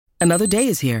Another day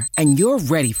is here, and you're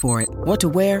ready for it. What to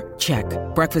wear? Check.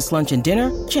 Breakfast, lunch, and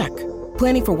dinner? Check.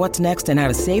 Planning for what's next and how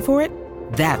to save for it?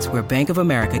 That's where Bank of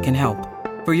America can help.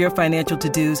 For your financial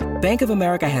to-dos, Bank of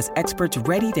America has experts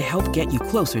ready to help get you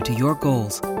closer to your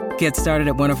goals. Get started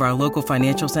at one of our local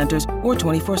financial centers or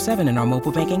 24/7 in our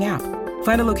mobile banking app.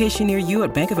 Find a location near you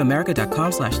at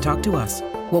bankofamerica.com/talktous.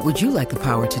 What would you like the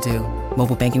power to do?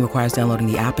 Mobile banking requires downloading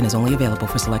the app and is only available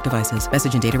for select devices.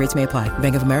 Message and data rates may apply.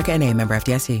 Bank of America N.A., member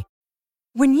FDIC.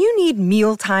 When you need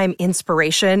mealtime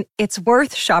inspiration, it's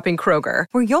worth shopping Kroger,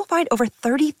 where you'll find over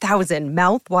 30,000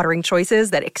 mouth-watering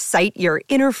choices that excite your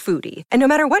inner foodie. And no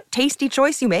matter what tasty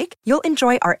choice you make, you'll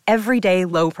enjoy our everyday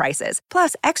low prices,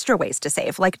 plus extra ways to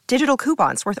save, like digital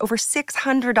coupons worth over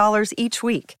 $600 each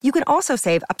week. You can also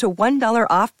save up to $1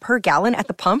 off per gallon at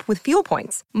the pump with fuel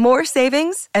points. More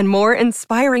savings and more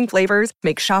inspiring flavors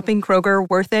make shopping Kroger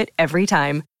worth it every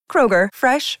time. Kroger,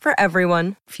 fresh for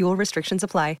everyone. Fuel restrictions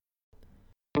apply.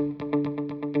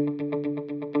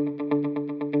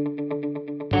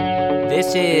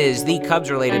 This is the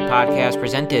Cubs-related podcast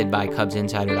presented by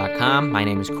CubsInsider.com. My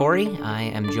name is Corey. I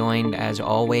am joined, as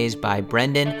always, by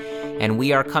Brendan, and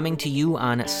we are coming to you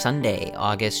on Sunday,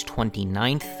 August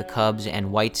 29th. The Cubs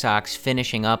and White Sox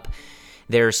finishing up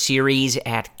their series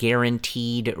at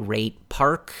Guaranteed Rate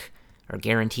Park, or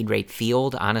Guaranteed Rate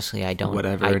Field. Honestly, I don't know.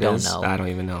 I don't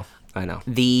even know. I know.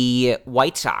 The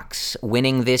White Sox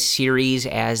winning this series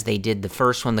as they did the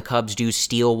first one. The Cubs do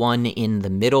steal one in the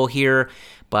middle here.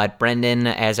 But Brendan,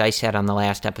 as I said on the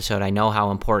last episode, I know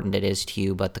how important it is to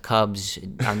you, but the Cubs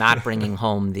are not bringing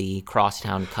home the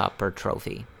Crosstown Cup or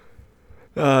trophy.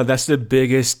 That's the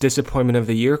biggest disappointment of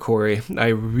the year, Corey. I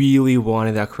really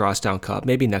wanted that Crosstown Cup.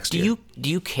 Maybe next year. Do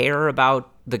you care about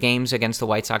the games against the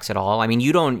White Sox at all? I mean,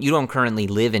 you don't currently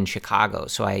live in Chicago,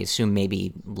 so I assume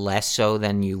maybe less so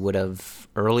than you would have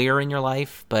earlier in your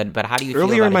life. But how do you feel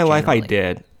earlier about in my it life? I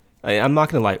generally? did. I'm not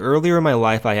gonna lie. Earlier in my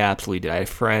life, I absolutely did. I had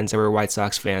friends that were White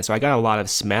Sox fans, so I got a lot of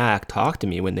smack talked to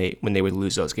me when they would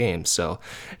lose those games. So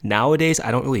nowadays,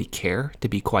 I don't really care, to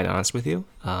be quite honest with you.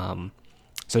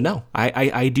 So no,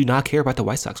 I do not care about the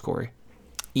White Sox, Corey.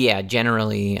 Yeah,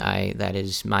 generally, that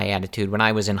is my attitude. When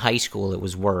I was in high school, it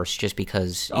was worse, just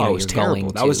because it was terrible.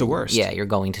 That was the worst. Yeah, you're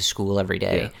going to school every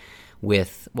day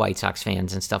with White Sox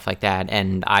fans and stuff like that.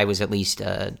 And I was at least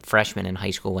a freshman in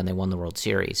high school when they won the World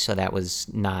Series, so that was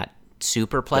not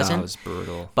super pleasant. That was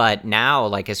brutal. But now,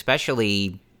 like,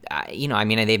 especially, I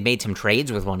mean, they've made some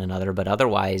trades with one another, but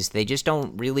otherwise, they just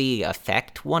don't really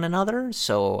affect one another.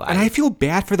 So, I feel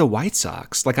bad for the White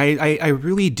Sox. Like, I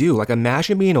really do. Like,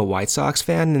 imagine being a White Sox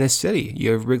fan in this city.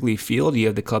 You have Wrigley Field, you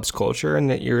have the Cubs culture,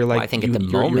 and you're like, I think at the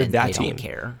moment you're that they team. don't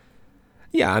care.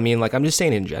 Yeah, I mean, like, I'm just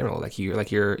saying in general, like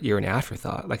you're an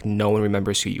afterthought. Like, no one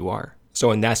remembers who you are.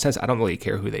 So in that sense, I don't really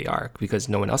care who they are because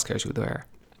no one else cares who they are.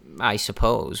 I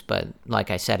suppose, but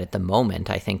like I said, at the moment,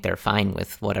 I think they're fine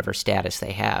with whatever status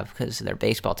they have because their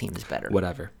baseball team is better.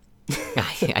 Whatever.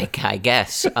 I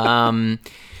guess.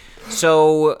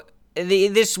 So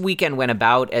this weekend went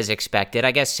about as expected.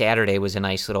 I guess Saturday was a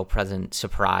nice little pleasant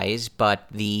surprise, but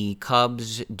the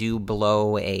Cubs do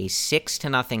blow a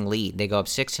 6-0 lead. They go up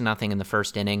 6-0 in the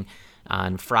first inning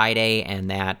on Friday, and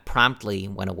that promptly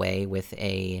went away with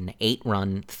an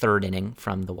 8-run third inning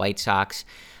from the White Sox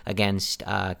against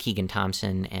Keegan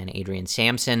Thompson and Adrian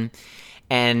Sampson.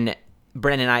 And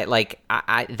Brendan,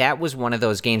 I that was one of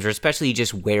those games where, especially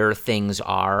just where things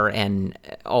are, and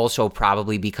also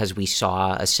probably because we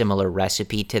saw a similar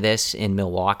recipe to this in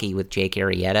Milwaukee with Jake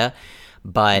Arrieta.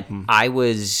 But I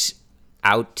was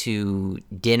out to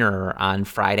dinner on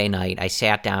Friday night. I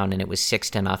sat down and it was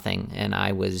 6-0, and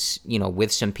I was,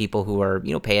 with some people who are,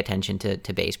 pay attention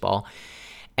to baseball,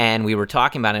 and we were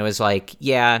talking about it. It was like,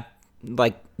 yeah,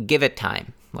 like, give it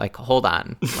time. Like, hold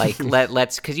on. Like,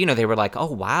 let's, because, they were like,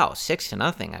 oh, wow,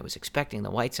 6-0. I was expecting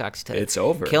the White Sox to it's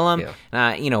over. Kill them.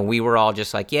 Yeah. We were all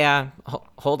just like, yeah,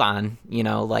 hold on,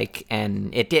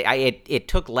 and it did. It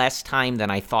took less time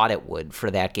than I thought it would for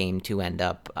that game to end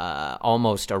up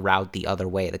almost a route the other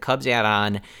way. The Cubs add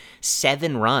on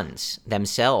 7 runs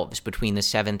themselves between the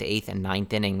 7th, 8th, and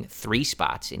 9th inning, 3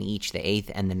 spots in each, the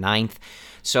 8th and the 9th.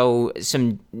 So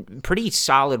some pretty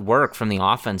solid work from the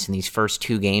offense in these first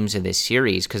 2 games of this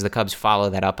series, because the Cubs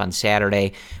follow that up on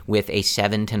Saturday with a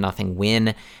 7-0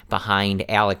 win behind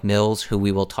Alec Mills, who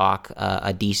we will talk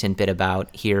a decent bit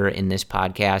about here in this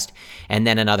podcast, and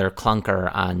then another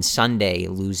clunker on Sunday,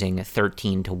 losing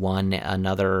 13-1,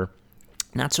 another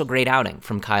not so great outing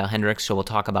from Kyle Hendricks, so we'll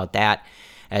talk about that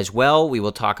as well. We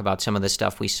will talk about some of the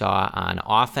stuff we saw on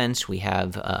offense. We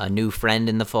have a new friend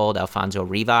in the fold, Alfonso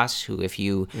Rivas, who, if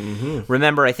you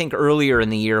remember, I think earlier in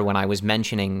the year when I was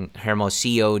mentioning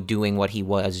Hermosillo doing what he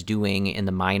was doing in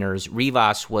the minors,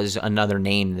 Rivas was another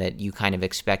name that you kind of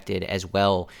expected as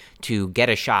well to get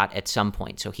a shot at some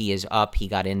point. So he is up. He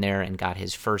got in there and got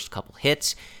his first couple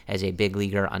hits as a big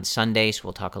leaguer on Sunday, so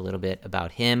we'll talk a little bit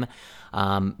about him.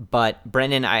 But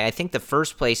Brendan, I think the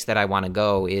first place that I want to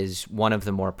go is one of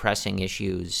the more pressing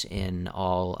issues in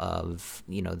all of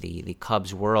the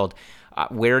Cubs world.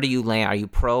 Where do you land? Are you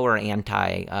pro or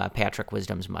anti Patrick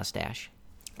Wisdom's mustache?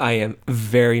 I am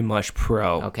very much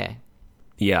pro. Okay.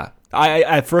 Yeah. I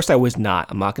at first I was not.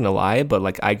 I'm not gonna lie, but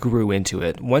like I grew into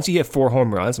it. Once you hit 4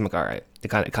 home runs, I'm like, all right, it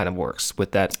kind of works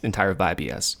with that entire vibe.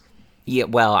 Yes. Yeah,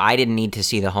 well, I didn't need to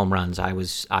see the home runs. I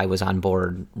was on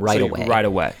board right away. Right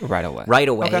away.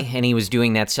 Okay. And he was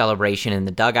doing that celebration in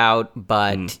the dugout.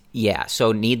 But yeah,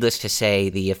 so needless to say,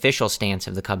 the official stance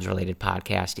of the Cubs-related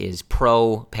podcast is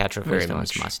pro Patrick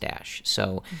Wisdom's mustache.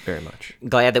 So very much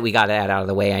glad that we got that out of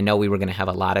the way. I know we were going to have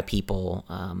a lot of people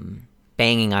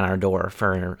banging on our door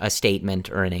for a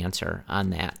statement or an answer on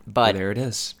that. But there it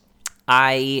is.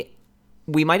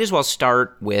 We might as well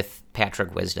start with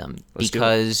Patrick Wisdom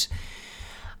because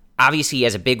obviously he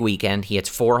has a big weekend. He hits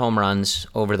 4 home runs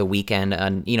over the weekend.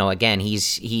 And, again,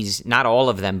 he's not all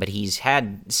of them, but he's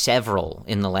had several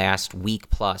in the last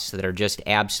week plus that are just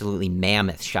absolutely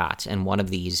mammoth shots. And one of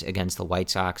these against the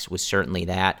White Sox was certainly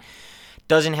that.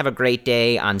 Doesn't have a great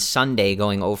day on Sunday,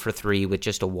 going 0 for 3 with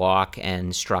just a walk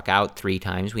and struck out 3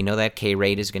 times. We know that K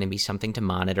rate is going to be something to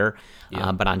monitor.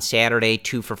 Yeah. But on Saturday,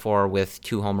 2 for 4 with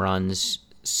 2 home runs.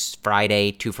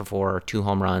 Friday, 2 for 4, 2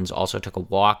 home runs. Also took a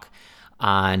walk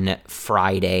on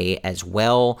Friday as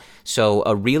well. So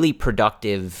a really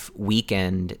productive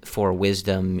weekend for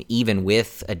Wisdom, even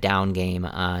with a down game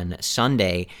on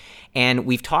Sunday. And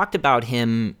we've talked about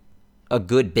him a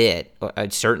good bit,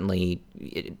 certainly,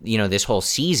 this whole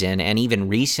season and even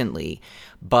recently.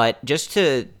 But just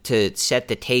to set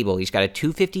the table, he's got a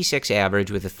 256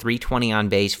 average with a 320 on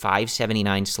base,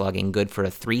 579 slugging, good for a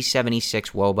 376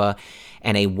 WOBA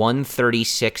and a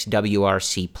 136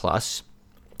 WRC plus.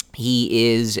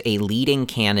 He is a leading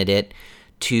candidate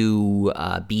to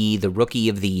be the Rookie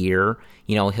of the Year.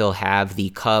 He'll have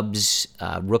the Cubs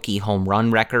rookie home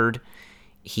run record.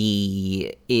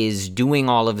 He is doing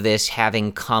all of this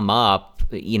having come up,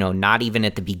 not even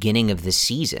at the beginning of the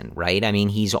season, right? I mean,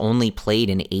 he's only played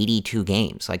in 82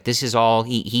 games. Like, this is all,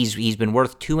 he's been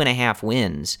worth 2.5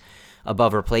 wins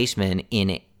above replacement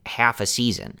in half a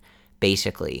season,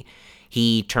 basically.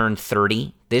 He turned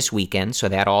 30 this weekend, so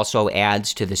that also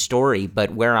adds to the story.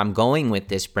 But where I'm going with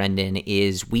this, Brendan,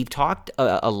 is we've talked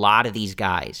a lot of these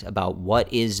guys about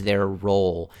what is their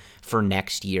role for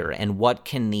next year and what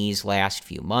can these last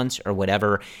few months or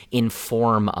whatever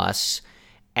inform us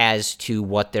as to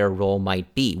what their role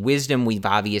might be. Wisdom, we've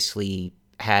obviously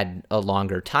had a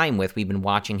longer time with. We've been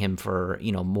watching him for,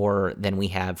 more than we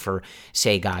have for,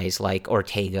 say, guys like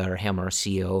Ortega or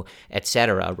Hermosillo,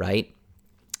 etc., right?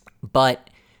 But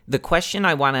the question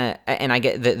I want to, and I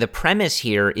get the premise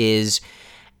here is,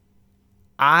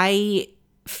 I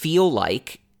feel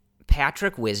like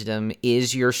Patrick Wisdom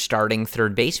is your starting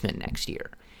third baseman next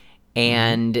year.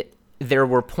 And there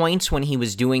were points when he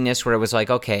was doing this where it was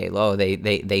like, okay,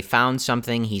 they found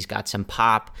something. He's got some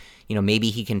pop.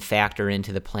 Maybe he can factor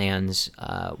into the plans,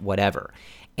 whatever.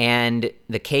 And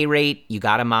the K rate, you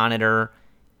got to monitor.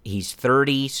 He's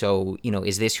 30, so,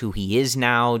 is this who he is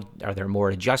now? Are there more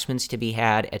adjustments to be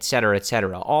had, et cetera, et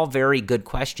cetera? All very good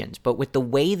questions. But with the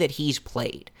way that he's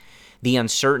played, the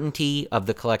uncertainty of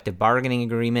the collective bargaining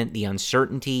agreement, the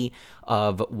uncertainty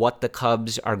of what the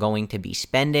Cubs are going to be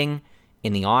spending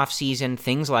in the offseason,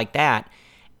 things like that,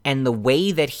 and the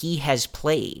way that he has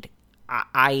played,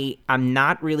 I'm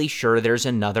not really sure there's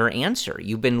another answer.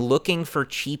 You've been looking for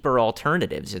cheaper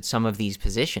alternatives at some of these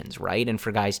positions, right? And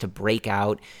for guys to break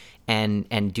out and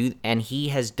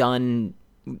he's done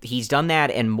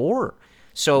that and more.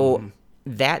 So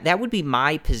that would be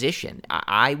my position.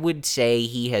 I would say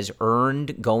he has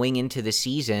earned going into the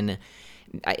season.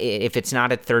 If it's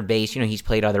not at third base, he's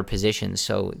played other positions,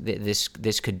 so this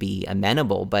could be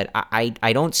amenable. But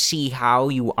I don't see how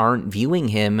you aren't viewing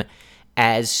him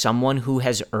as someone who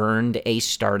has earned a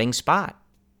starting spot.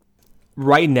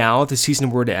 Right now, if the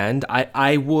season were to end,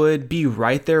 I would be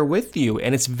right there with you.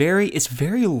 And it's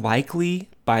very likely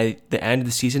by the end of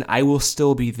the season, I will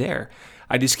still be there.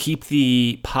 I just keep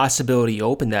the possibility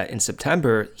open that in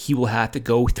September, he will have to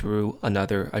go through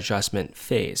another adjustment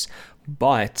phase.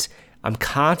 But I'm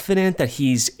confident that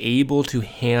he's able to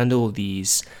handle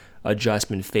these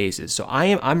adjustment phases. So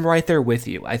I'm right there with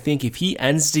you. I think if he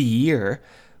ends the year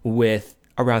with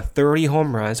around 30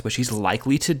 home runs, which he's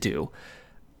likely to do,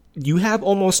 you have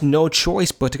almost no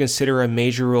choice but to consider a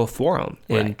major role for him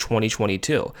in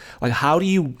 2022. Like, how do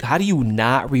you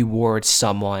not reward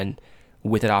someone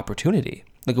with that opportunity?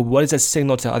 Like, what does that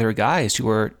signal to other guys who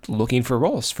are looking for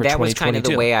roles for 2022? That was kind of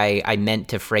the way I meant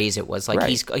to phrase it, was like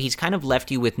he's kind of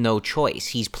left you with no choice.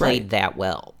 He's played that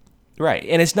well. Right.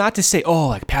 And it's not to say, oh,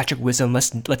 like Patrick Wisdom,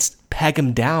 let's peg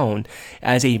him down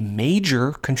as a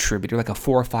major contributor, like a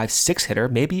 4 or 5, 6 hitter,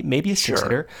 maybe a 6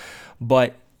 hitter.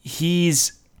 But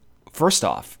first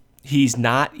off, he's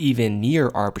not even near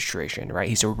arbitration, right?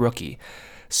 He's a rookie.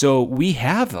 So we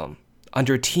have him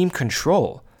under team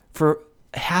control for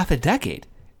half a decade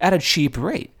at a cheap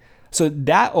rate. So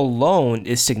that alone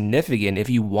is significant if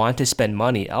you want to spend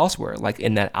money elsewhere, like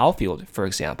in that outfield, for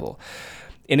example.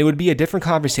 And it would be a different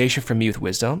conversation for me with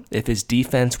Wisdom if his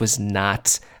defense was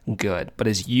not good. But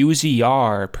his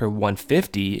UZR per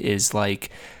 150 is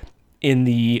like in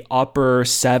the upper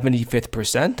 75th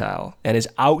percentile, and his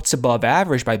outs above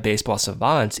average by Baseball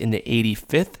Savants in the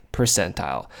 85th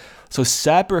percentile. So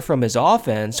separate from his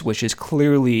offense, which is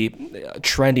clearly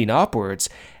trending upwards,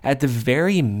 at the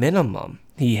very minimum,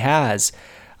 he has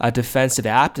a defensive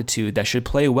aptitude that should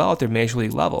play well at their major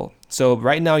league level. So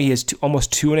right now he has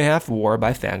almost 2.5 WAR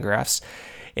by Fangraphs,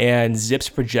 and Zips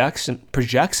projects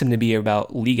him to be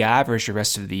about league average the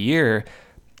rest of the year.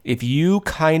 If you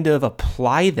kind of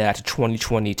apply that to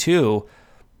 2022,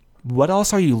 what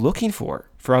else are you looking for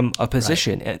from a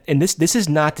position? Right. And this is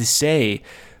not to say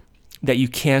that you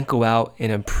can't go out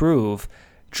and improve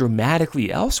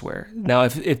dramatically elsewhere. Now,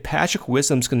 if Patrick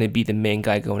Wisdom's going to be the main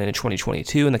guy going into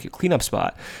 2022 and like a cleanup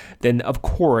spot, then of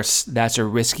course that's a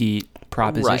risky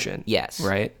proposition. Right. Yes.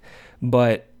 Right.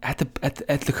 But at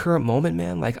the current moment,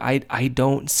 man, like I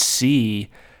don't see,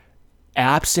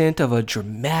 absent of a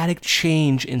dramatic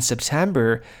change in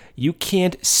September, you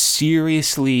can't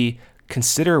seriously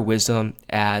consider Wisdom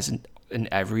as an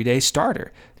everyday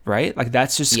starter. Right? Like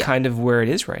that's just kind of where it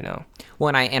is right now.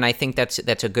 Well, and I think that's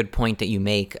a good point that you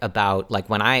make about like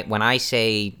when I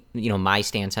say, my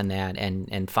stance on that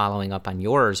and following up on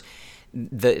yours,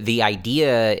 the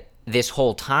idea this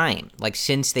whole time, like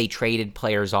since they traded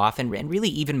players off and really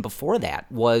even before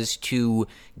that, was to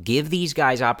give these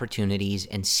guys opportunities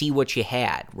and see what you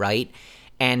had, right?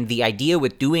 And the idea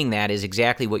with doing that is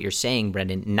exactly what you're saying,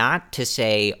 Brendan. Not to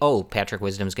say, oh, Patrick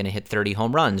Wisdom's going to hit 30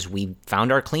 home runs. We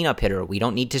found our cleanup hitter. We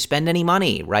don't need to spend any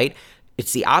money, right?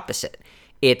 It's the opposite.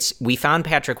 We found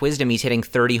Patrick Wisdom. He's hitting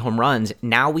 30 home runs.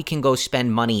 Now we can go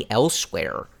spend money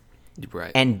elsewhere.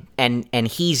 Right. And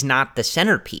he's not the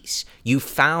centerpiece. You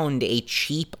found a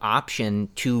cheap option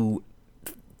to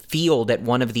field at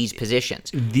one of these positions.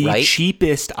 The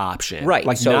cheapest option. Right.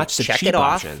 Like so not the check cheap it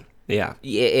off. Option. Yeah.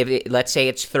 Let's say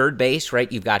it's third base,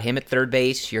 right? You've got him at third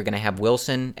base. You're going to have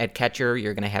Wilson at catcher.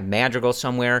 You're going to have Madrigal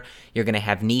somewhere. You're going to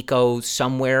have Nico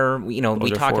somewhere. We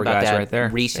talked about that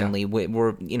right recently. Yeah.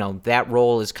 We're that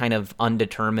role is kind of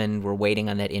undetermined. We're waiting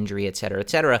on that injury, et cetera, et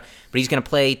cetera. But he's going to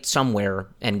play somewhere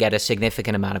and get a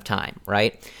significant amount of time,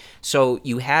 right? So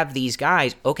you have these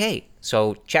guys. Okay,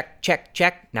 so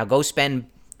check. Now go spend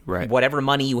whatever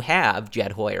money you have,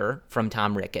 Jed Hoyer from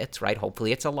Tom Ricketts, right?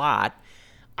 Hopefully it's a lot,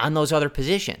 on those other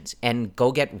positions and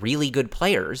go get really good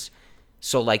players.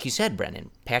 So like you said,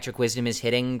 Brendan, Patrick Wisdom is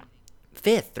hitting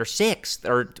 5th or 6th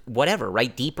or whatever,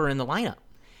 right? Deeper in the lineup.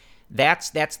 That's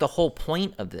the whole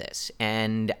point of this.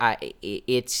 And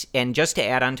and just to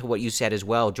add on to what you said as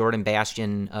well, Jordan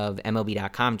Bastian of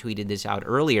MLB.com tweeted this out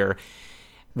earlier.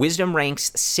 Wisdom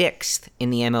ranks 6th in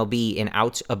the MLB in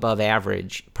outs above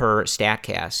average per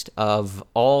StatCast of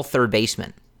all third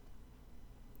basemen.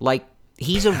 Like,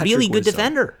 he's a really good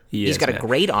defender. He's got a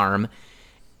great arm.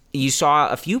 You saw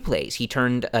a few plays. He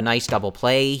turned a nice double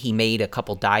play. He made a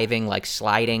couple diving, like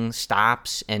sliding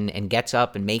stops and gets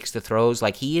up and makes the throws.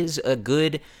 Like, he is a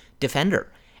good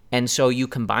defender. And so you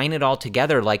combine it all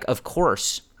together, like, of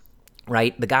course,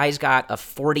 right? The guy's got a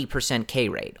 40% K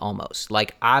rate almost.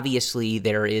 Like, obviously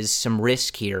there is some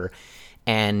risk here.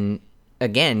 And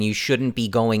again, you shouldn't be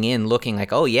going in looking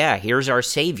like, oh yeah, here's our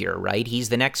savior, right? He's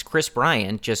the next Chris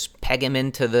Bryant. Just peg him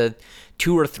into the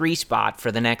 2 or 3 spot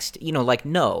for the next,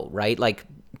 no, right? Like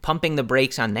pumping the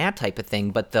brakes on that type of thing.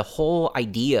 But the whole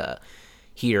idea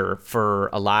here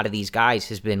for a lot of these guys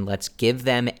has been, let's give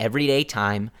them everyday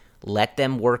time, let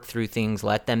them work through things,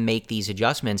 let them make these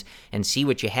adjustments and see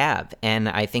what you have. And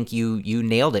I think you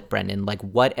nailed it, Brendan. Like,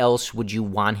 what else would you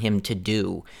want him to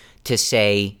do to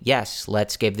say, yes,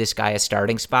 let's give this guy a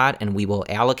starting spot and we will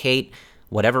allocate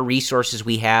whatever resources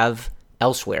we have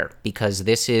elsewhere because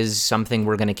this is something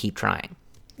we're going to keep trying?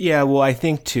 Yeah, well, I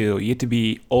think too, you have to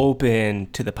be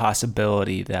open to the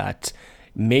possibility that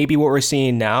maybe what we're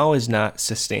seeing now is not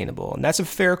sustainable. And that's a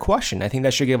fair question. I think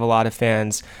that should give a lot of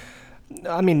fans,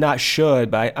 I mean, not should,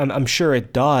 but I'm sure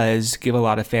it does give a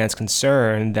lot of fans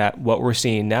concern that what we're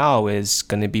seeing now is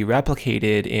going to be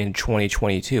replicated in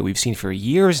 2022. We've seen for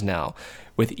years now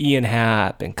with Ian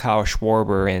Happ and Kyle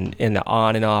Schwarber and the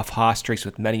on and off hot streaks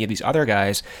with many of these other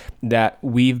guys that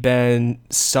we've been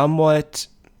somewhat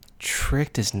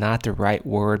tricked is not the right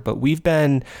word, but we've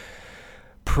been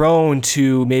prone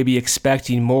to maybe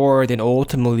expecting more than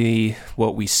ultimately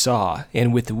what we saw.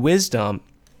 And with Wisdom,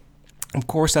 of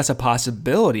course, that's a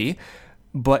possibility,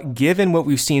 but given what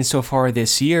we've seen so far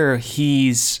this year,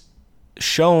 he's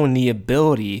shown the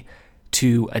ability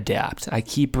to adapt. I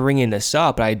keep bringing this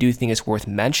up, but I do think it's worth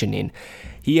mentioning.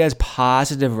 He has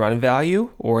positive run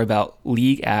value, or about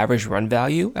league average run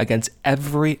value, against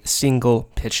every single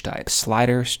pitch type.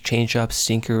 Sliders, changeups,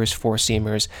 sinkers,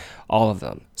 four-seamers, all of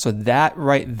them. So that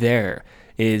right there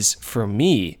is, for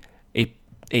me,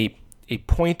 a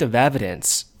point of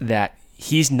evidence that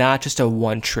he's not just a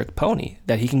one-trick pony,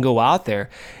 that he can go out there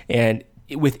and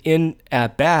within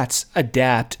at-bats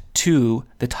adapt to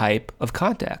the type of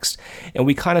context. And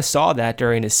we kind of saw that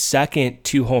during his second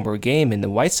two-homer game in the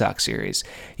White Sox series.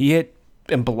 He hit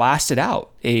and blasted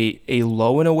out a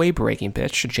low and away breaking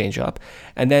pitch, a changeup,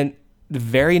 and then the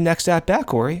very next at-bat,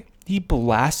 Corey, he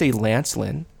blasts a Lance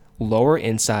Lynn, lower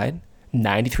inside,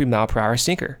 93-mile-per-hour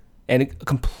sinker, and it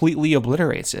completely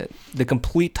obliterates it. The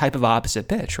complete type of opposite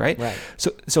pitch, right? Right.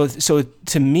 So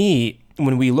to me,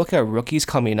 when we look at rookies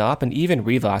coming up, and even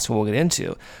Rivas, what we'll get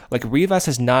into, like Rivas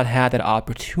has not had that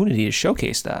opportunity to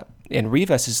showcase that. And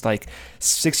Rivas is like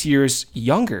 6 years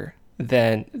younger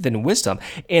than Wisdom.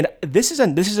 And this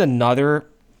is another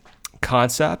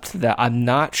concept that I'm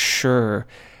not sure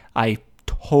I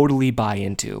totally buy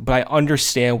into, but I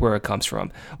understand where it comes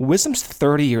from. Wisdom's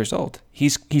 30 years old.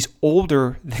 He's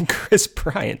older than Chris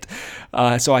Bryant.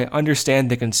 So I understand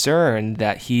the concern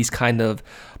that he's kind of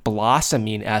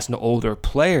blossoming as an older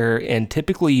player, and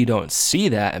typically you don't see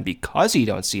that, and because you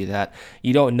don't see that,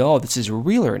 you don't know if this is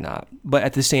real or not. But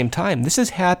at the same time, this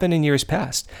has happened in years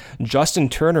past. Justin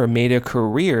Turner made a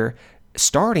career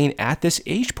starting at this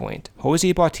age point.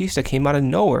 Jose Bautista came out of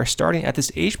nowhere starting at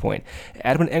this age point.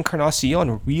 Edwin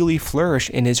Encarnacion really flourished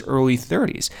in his early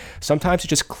 30s. Sometimes it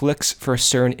just clicks for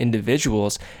certain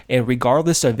individuals, and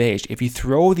regardless of age, if you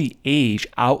throw the age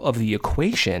out of the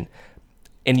equation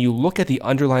and you look at the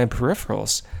underlying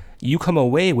peripherals, you come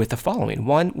away with the following.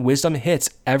 1, Wisdom hits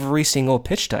every single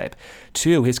pitch type.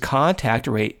 2, his contact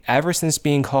rate ever since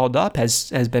being called up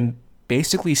has been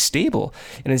basically stable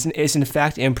and is in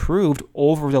fact improved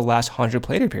over the last 100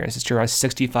 plate appearances to around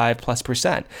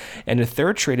 65+%. And the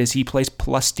third trait is he plays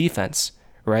plus defense,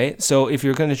 right? So if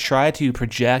you're going to try to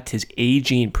project his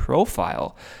aging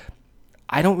profile,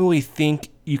 I don't really think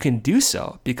you can do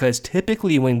so, because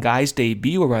typically when guys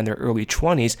debut around their early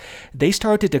 20s, they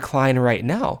start to decline right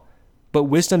now. But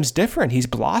Wisdom's different. He's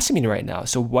blossoming right now.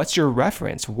 So what's your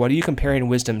reference? What are you comparing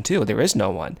Wisdom to? There is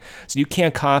no one. So you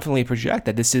can't confidently project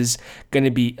that this is going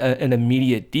to be an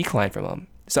immediate decline from him.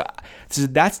 So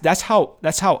that's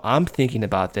how I'm thinking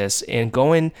about this. And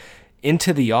going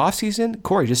into the offseason,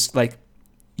 Corey, just like,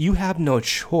 you have no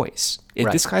choice. If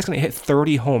Right. this guy's going to hit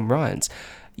 30 home runs,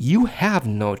 you have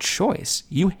no choice.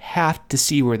 You have to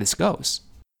see where this goes.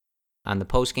 On the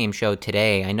post-game show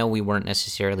today, I know we weren't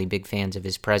necessarily big fans of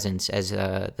his presence as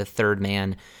the third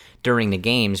man during the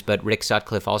games, but Rick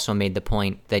Sutcliffe also made the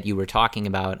point that you were talking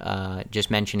about,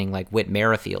 just mentioning like Whit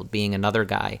Merrifield being another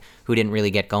guy who didn't really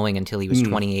get going until he was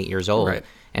 28 years old. Right.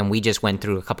 And we just went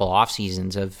through a couple off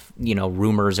seasons of,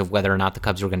 rumors of whether or not the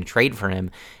Cubs were going to trade for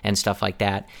him and stuff like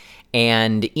that.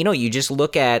 And, you just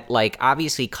look at, like,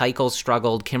 obviously Keuchel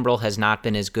struggled. Kimbrel has not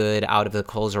been as good out of the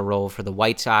closer role for the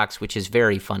White Sox, which is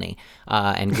very funny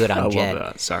and good on Jed. I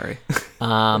love that. Sorry.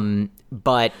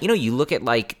 But, you look at,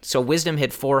 like, so Wisdom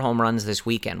hit 4 home runs this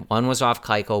weekend. 1 was off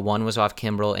Keuchel, 1 was off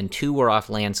Kimbrel, and 2 were off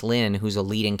Lance Lynn, who's a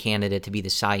leading candidate to be the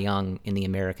Cy Young in the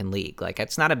American League. Like,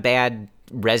 it's not a bad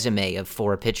resume of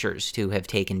 4 pitchers to have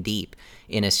taken deep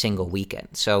in a single weekend.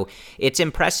 So it's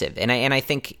impressive. And I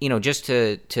think, just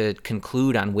to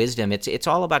conclude on Wisdom, it's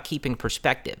all about keeping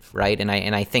perspective, right? And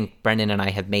I think Brendan and I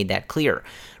have made that clear,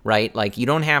 right? Like, you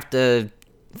don't have to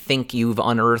think you've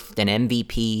unearthed an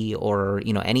MVP or,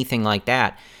 anything like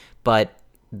that, but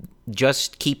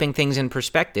just keeping things in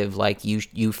perspective, like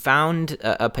you found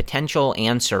a potential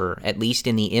answer, at least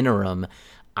in the interim,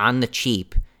 on the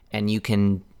cheap, and you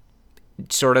can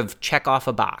sort of check off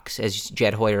a box as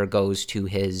Jed Hoyer goes to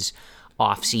his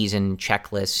off-season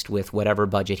checklist with whatever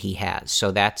budget he has.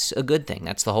 So that's a good thing.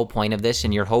 That's the whole point of this.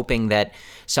 And you're hoping that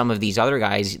some of these other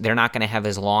guys, they're not going to have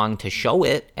as long to show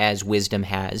it as Wisdom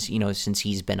has, since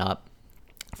he's been up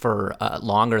for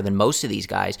longer than most of these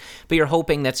guys. But you're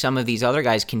hoping that some of these other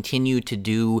guys continue to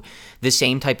do the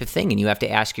same type of thing. And you have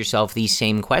to ask yourself these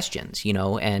same questions,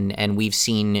 and we've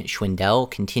seen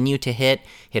Schwindel continue to hit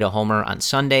a homer on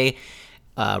Sunday.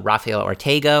 Rafael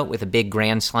Ortega with a big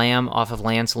grand slam off of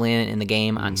Lance Lynn in the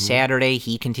game on Saturday.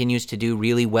 He continues to do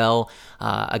really well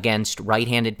against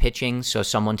right-handed pitching, so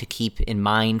someone to keep in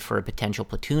mind for a potential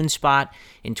platoon spot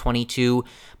in 22.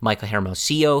 Michael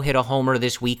Hermosillo hit a homer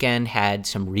this weekend, had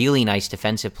some really nice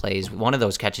defensive plays. One of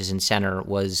those catches in center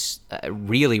was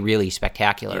really, really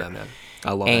spectacular. Yeah, man.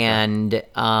 I love it.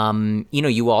 And,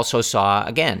 you also saw,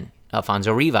 again,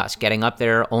 Alfonso Rivas getting up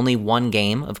there, only one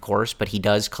game, of course, but he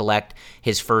does collect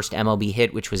his first MLB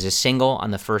hit, which was a single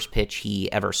on the first pitch he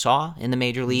ever saw in the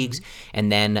major leagues, and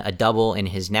then a double in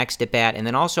his next at-bat, and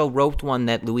then also roped one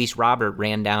that Luis Robert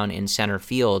ran down in center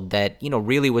field that,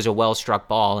 really was a well-struck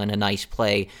ball and a nice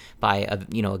play by a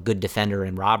good defender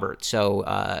in Robert. So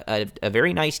a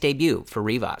very nice debut for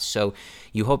Rivas. So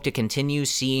you hope to continue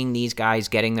seeing these guys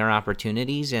getting their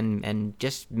opportunities and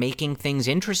just making things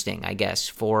interesting, I guess,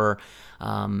 for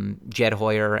Jed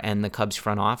Hoyer and the Cubs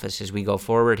front office as we go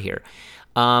forward here.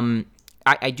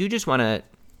 I do just want to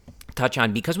touch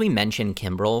on, because we mentioned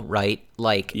Kimbrel, right?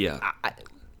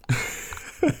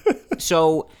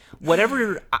 So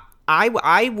whatever,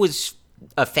 I was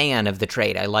a fan of the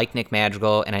trade. I like Nick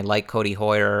Madrigal and I like Cody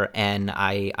Hoyer, and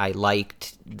I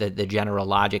liked the general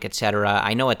logic, et cetera.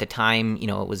 I know at the time,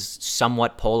 it was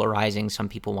somewhat polarizing. Some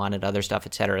people wanted other stuff,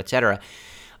 et cetera, et cetera.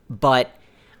 But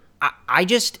I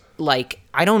just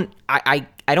I don't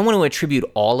want to attribute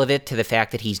all of it to the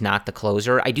fact that he's not the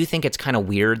closer. I do think it's kind of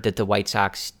weird that the White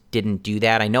Sox didn't do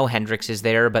that. I know Hendricks is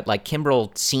there, but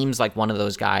Kimbrel seems like one of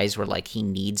those guys where he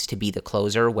needs to be the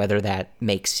closer, whether that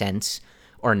makes sense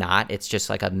or not. It's just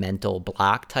like a mental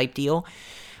block type deal.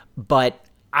 But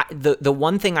the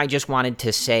one thing I just wanted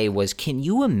to say was, can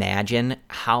you imagine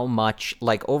how much,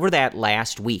 over that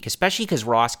last week, especially because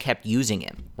Ross kept using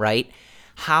him, right?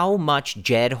 How much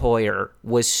Jed Hoyer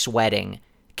was sweating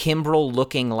Kimbrel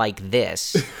looking like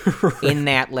this in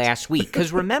that last week.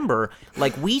 Because remember,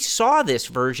 we saw this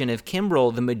version of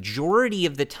Kimbrel the majority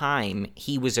of the time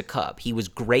he was a Cub. He was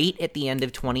great at the end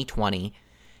of 2020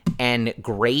 and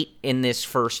great in this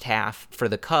first half for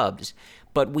the Cubs.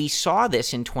 But we saw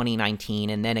this in 2019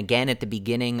 and then again at the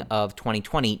beginning of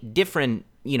 2020, different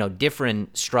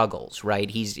struggles, right?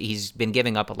 He's been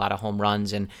giving up a lot of home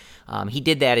runs, and he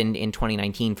did that in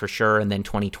 2019 for sure. And then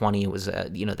 2020, it was,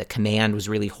 the command was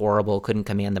really horrible, couldn't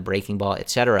command the breaking ball,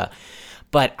 etc.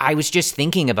 But I was just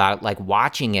thinking about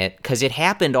watching it, because it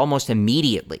happened almost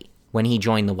immediately when he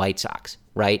joined the White Sox,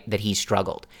 right? That he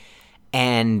struggled.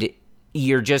 And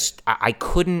I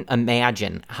couldn't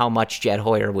imagine how much Jed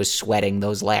Hoyer was sweating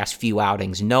those last few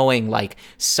outings, knowing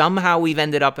somehow we've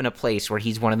ended up in a place where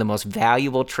he's one of the most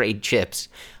valuable trade chips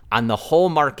on the whole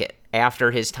market after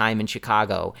his time in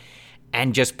Chicago.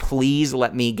 And just please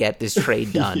let me get this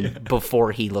trade done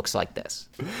before he looks like this.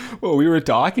 Well, we were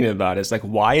talking about it. It's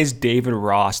why is David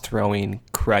Ross throwing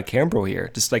Craig Kimbrel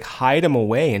here? Just hide him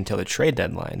away until the trade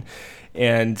deadline.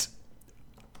 And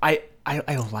I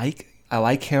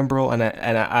like Kimbrel, and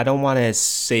I don't want to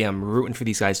say I'm rooting for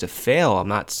these guys to fail. I'm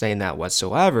not saying that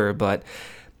whatsoever, but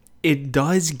it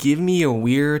does give me a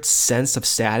weird sense of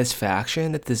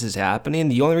satisfaction that this is happening.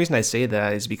 The only reason I say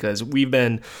that is because we've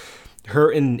been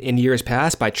hurt in years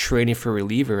past by trading for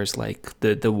relievers.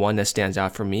 The one that stands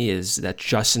out for me is that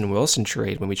Justin Wilson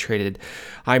trade when we traded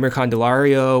Heimer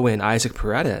Candelario and Isaac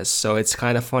Paredes. So it's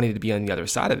kind of funny to be on the other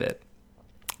side of it.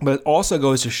 But it also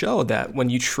goes to show that when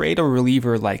you trade a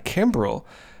reliever like Kimbrel,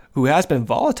 who has been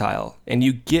volatile, and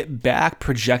you get back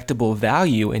projectable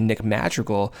value in Nick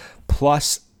Madrigal,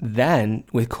 plus then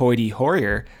with Cody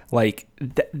Hoyer,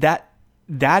 that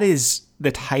is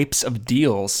the types of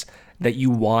deals that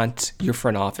you want your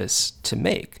front office to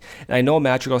make. And I know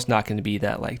Madrigal's not going to be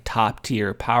that top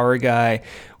tier power guy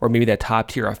or maybe that top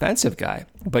tier offensive guy,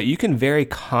 but you can very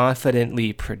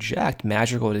confidently project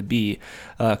Madrigal to be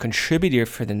a contributor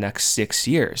for the next 6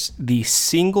 years. The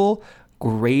single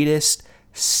greatest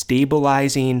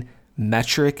stabilizing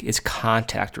metric is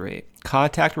contact rate.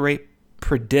 Contact rate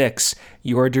predicts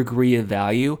your degree of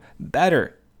value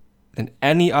better than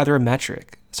any other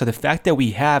metric. So the fact that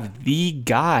we have the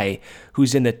guy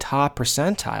who's in the top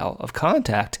percentile of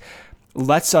contact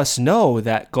lets us know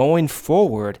that going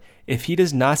forward, if he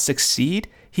does not succeed,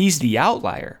 he's the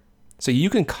outlier. So you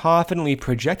can confidently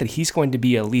project that he's going to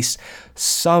be at least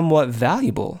somewhat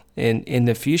valuable in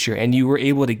the future. And you were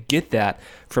able to get that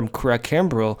from Craig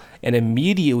Kimbrel, and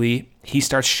immediately he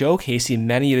starts showcasing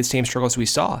many of the same struggles we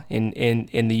saw in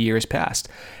the years past.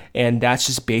 And that's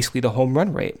just basically the home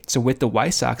run rate. So with the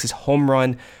White Sox, his home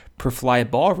run per fly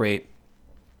ball rate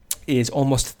is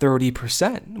almost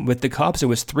 30%. With the Cubs, it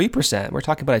was 3%. We're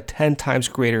talking about a 10 times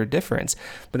greater difference.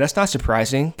 But that's not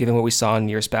surprising given what we saw in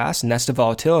years past, and that's the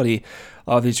volatility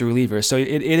of these relievers. So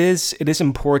it is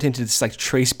important to just like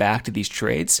trace back to these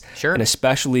trades. Sure. And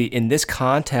especially in this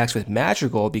context with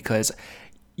Madrigal, because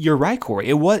you're right, Corey.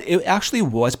 It actually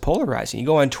was polarizing. You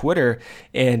go on Twitter,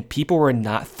 and people were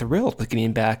not thrilled with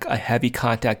getting back a heavy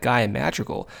contact guy in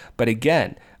Madrigal. But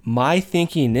again, my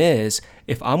thinking is,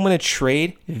 if I'm going to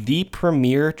trade the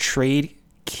premier trade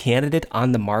candidate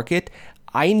on the market,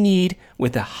 I need,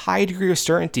 with a high degree of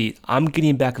certainty, I'm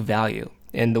getting back value.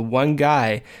 And the one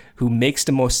guy who makes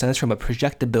the most sense from a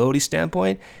projectability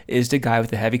standpoint is the guy with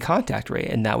the heavy contact rate,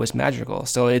 and that was Madrigal.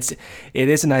 So it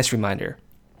is a nice reminder.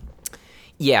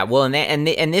 Yeah, well, and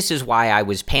this is why I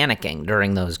was panicking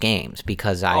during those games,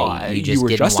 because you just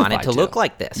didn't want it to look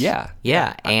like this.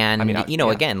 Yeah. And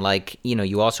again, like,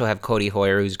 you also have Cody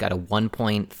Hoyer, who's got a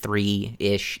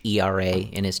 1.3-ish ERA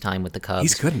in his time with the Cubs.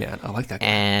 He's good, man. I like that guy.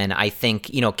 And I think,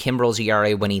 Kimbrel's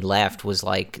ERA when he left was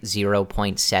like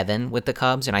 0.7 with the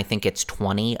Cubs, and I think it's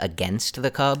 20 against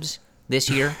the Cubs this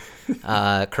year,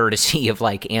 courtesy of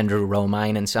like Andrew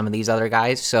Romine and some of these other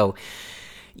guys. So,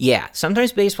 yeah,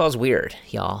 sometimes baseball's weird,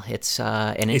 y'all. It's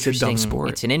a dumb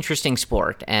sport. It's an interesting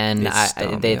sport, and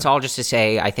it's all just to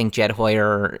say, I think Jed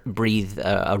Hoyer breathed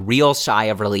a real sigh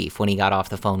of relief when he got off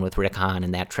the phone with Rick Hahn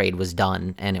and that trade was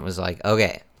done, and it was like,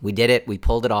 okay, we did it, we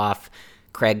pulled it off.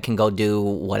 Craig can go do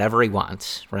whatever he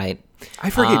wants, right? I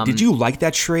forget. Did you like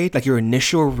that trade? Like your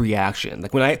initial reaction,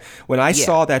 like when I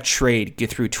saw that trade get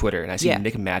through Twitter and I see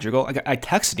Nick Madrigal, I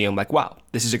texted you. I'm like, wow,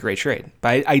 this is a great trade.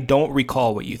 But I don't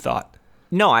recall what you thought.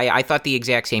 No, I thought the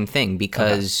exact same thing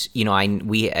because,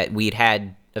 we'd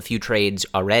had a few trades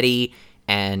already,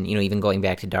 and, even going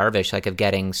back to Darvish, like of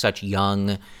getting such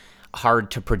young,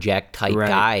 hard to project type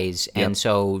guys. Yep. And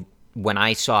so when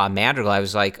I saw Madrigal, I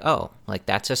was like, oh, like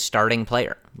that's a starting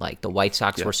player. Like the White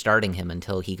Sox were starting him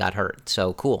until he got hurt.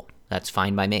 So cool. That's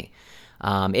fine by me.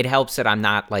 It helps that I'm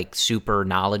not like super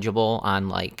knowledgeable on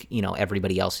like,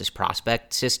 everybody else's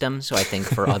prospect system. So I think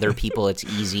for other people, it's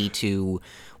easy to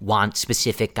want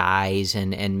specific guys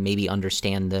and maybe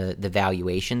understand the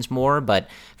valuations more. But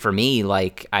for me,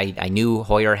 like I knew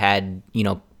Hoyer had,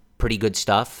 pretty good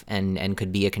stuff and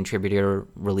could be a contributor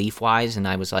relief wise. And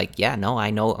I was like, yeah, no,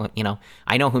 I know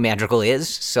who Madrigal is.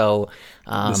 So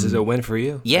this is a win for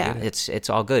you. Yeah, it's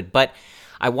all good. But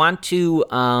I want to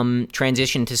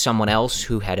transition to someone else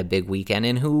who had a big weekend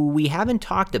and who we haven't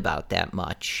talked about that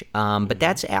much, but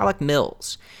that's Alec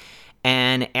Mills.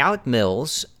 And Alec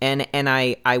Mills, and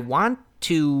I want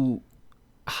to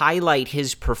highlight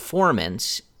his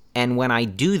performance, and when I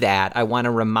do that, I want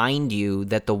to remind you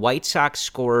that the White Sox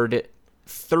scored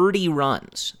 30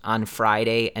 runs on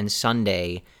Friday and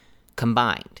Sunday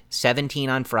combined, 17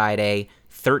 on Friday,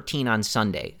 13 on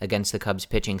Sunday against the Cubs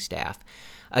pitching staff.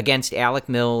 Against Alec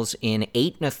Mills in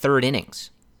 8 1/3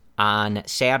 innings on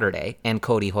Saturday and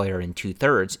Cody Hoyer in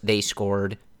 2/3, they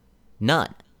scored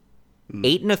none.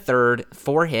 8 1/3,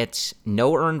 4 hits,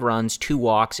 no earned runs, 2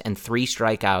 walks, and 3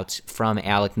 strikeouts from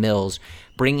Alec Mills,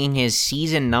 bringing his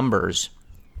season numbers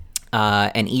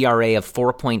an ERA of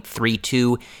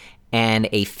 4.32 and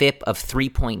a FIP of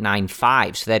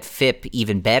 3.95. So that FIP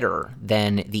even better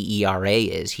than the ERA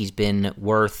is. He's been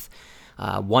worth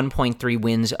 1.3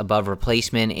 wins above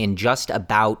replacement in just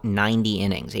about 90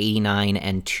 innings,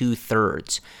 89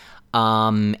 2/3.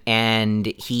 And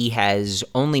he has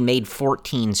only made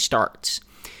 14 starts.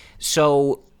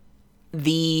 So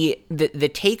the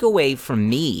takeaway from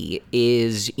me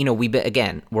is,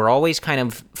 we're always kind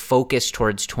of focused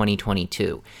towards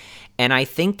 2022. And I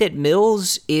think that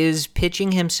Mills is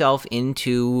pitching himself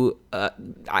into,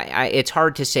 it's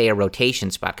hard to say a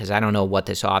rotation spot because I don't know what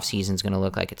this offseason is going to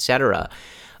look like, etc.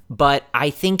 But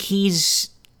I think he's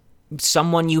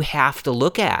someone you have to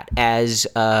look at as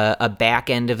a back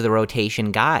end of the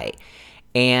rotation guy.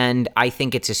 And I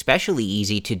think it's especially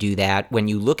easy to do that when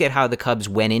you look at how the Cubs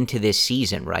went into this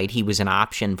season, right? He was an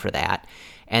option for that.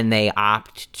 And they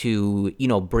opt to,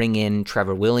 bring in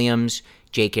Trevor Williams,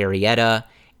 Jake Arrieta,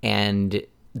 and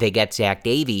they get Zach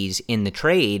Davies in the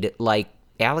trade. Like,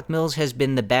 Alec Mills has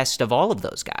been the best of all of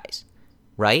those guys,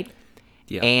 right?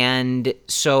 Yeah. And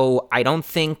so I don't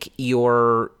think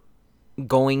you're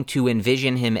going to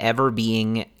envision him ever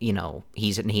being,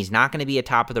 he's not going to be a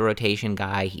top of the rotation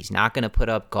guy. He's not going to put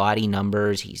up gaudy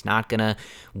numbers. He's not going to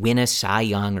win a Cy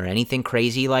Young or anything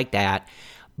crazy like that.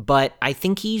 But I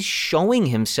think he's showing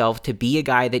himself to be a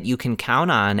guy that you can count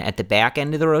on at the back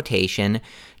end of the rotation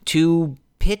to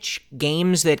pitch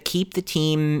games that keep the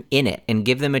team in it and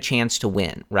give them a chance to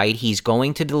win, right? He's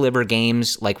going to deliver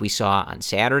games like we saw on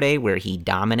Saturday where he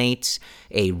dominates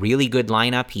a really good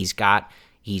lineup.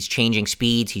 He's changing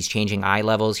speeds, he's changing eye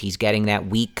levels, he's getting that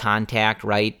weak contact,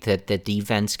 right, that the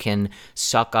defense can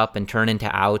suck up and turn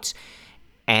into outs.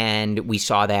 And we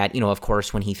saw that, of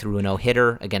course, when he threw a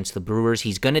no-hitter against the Brewers.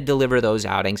 He's going to deliver those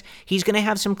outings. He's going to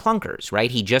have some clunkers,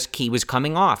 right? He was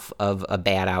coming off of a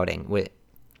bad outing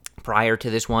prior to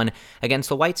this one against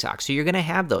the White Sox. So you're going to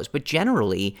have those. But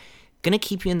generally, going to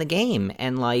keep you in the game.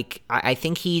 And, I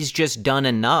think he's just done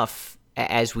enough,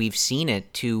 as we've seen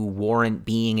it, to warrant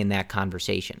being in that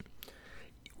conversation.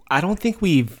 I don't think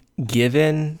we've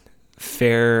given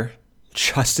fair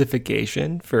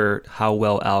justification for how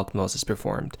well Alec Mills has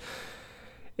performed.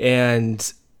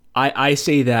 And I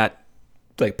say that,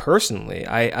 personally.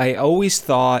 I always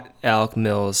thought Alec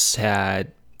Mills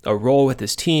had a role with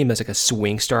his team as a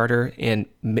swing starter, and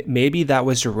maybe that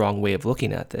was the wrong way of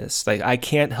looking at this. I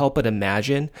can't help but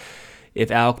imagine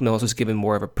if Alec Mills was given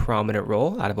more of a prominent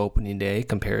role out of opening day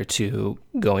compared to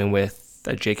going with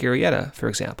Jake Arrieta, for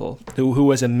example, who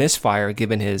was a misfire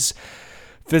given his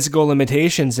physical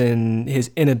limitations and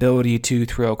his inability to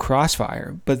throw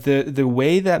crossfire. But the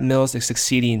way that Mills is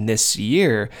succeeding this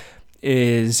year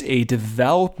is a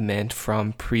development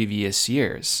from previous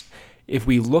years. If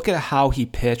we look at how he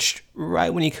pitched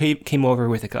right when he came over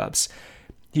with the Cubs,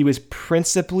 he was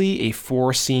principally a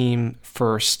four-seam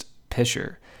first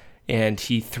pitcher. And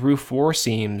he threw four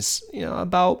seams,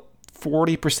 about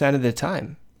 40% of the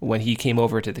time when he came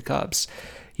over to the Cubs.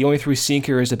 He only threw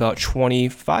sinkers about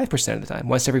 25% of the time,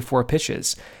 once every four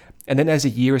pitches. And then as the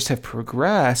years have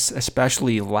progressed,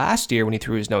 especially last year when he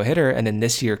threw his no-hitter, and then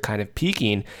this year kind of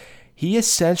peaking, he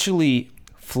essentially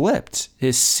flipped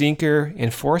his sinker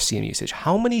and four-seam usage.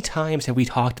 How many times have we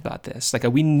talked about this?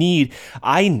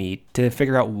 I need to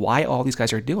figure out why all these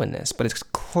guys are doing this, but it's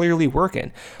clearly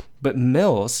working. But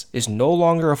Mills is no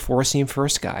longer a four-seam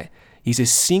first guy. He's a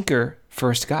sinker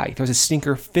first guy. He throws a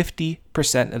sinker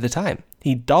 50% of the time.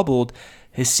 He doubled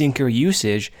his sinker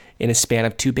usage in a span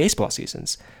of 2 baseball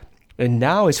seasons. And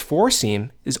now his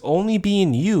four-seam is only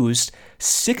being used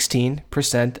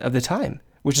 16% of the time,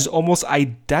 which is almost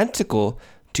identical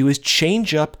to his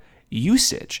changeup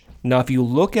usage. Now, if you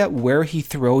look at where he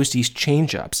throws these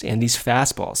changeups and these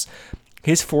fastballs,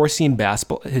 his four-seam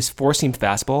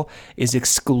fastball is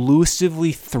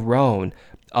exclusively thrown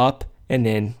up and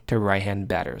in to right-hand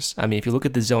batters. I mean, if you look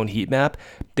at the zone heat map,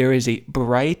 there is a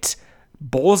bright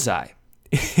bullseye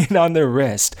on the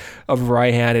wrist of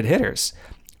right-handed hitters.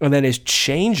 And then his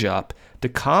changeup, to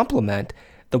complement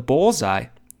the bullseye,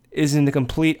 is in the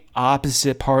complete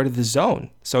opposite part of the zone.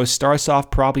 So it starts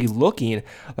off probably looking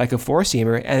like a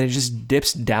four-seamer, and it just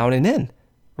dips down and in,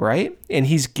 right? And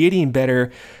he's getting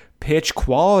better pitch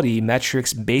quality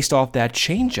metrics based off that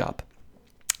changeup.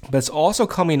 But it's also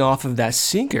coming off of that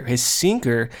sinker. His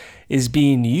sinker is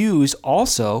being used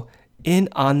also in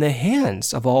on the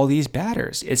hands of all these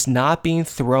batters. It's not being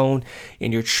thrown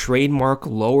in your trademark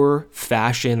lower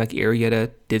fashion like Arrieta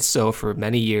did so for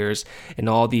many years, and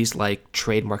all these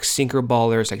trademark sinker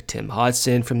ballers like Tim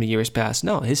Hudson from the years past.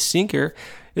 No, his sinker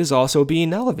is also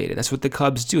being elevated. That's what the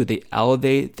Cubs do. They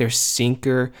elevate their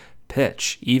sinker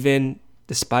pitch. Even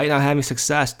despite not having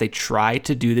success, they try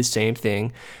to do the same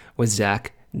thing with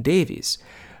Zach Davies.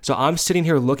 So I'm sitting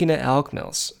here looking at Alec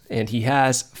Mills, and he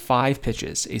has 5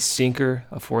 pitches: a sinker,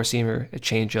 a four-seamer, a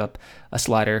changeup, a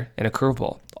slider, and a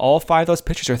curveball. All 5 of those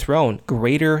pitches are thrown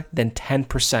greater than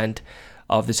 10%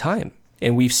 of the time.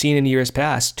 And we've seen in years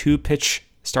past 2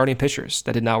 starting pitchers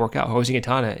that did not work out. Jose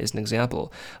Quintana is an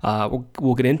example.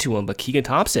 We'll get into him, but Keegan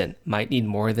Thompson might need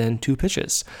more than 2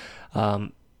 pitches.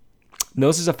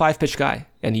 Mills is a 5-pitch guy,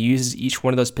 and he uses each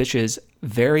one of those pitches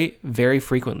very, very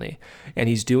frequently. And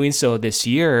he's doing so this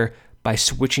year by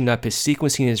switching up his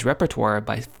sequencing, his repertoire,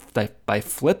 by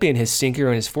flipping his sinker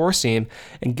and his four-seam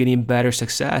and getting better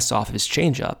success off of his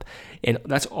changeup. And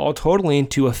that's all totaling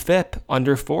to a FIP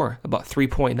under 4, about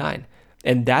 3.9.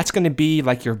 And that's going to be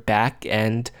like your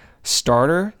back-end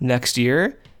starter next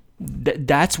year.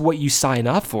 That's what you sign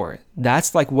up for.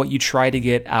 That's like what you try to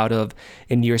get out of,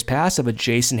 in years past, of a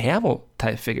Jason Hamill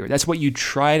type figure. That's what you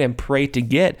tried and prayed to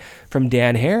get from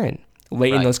Dan Herron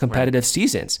late in those competitive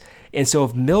seasons. And so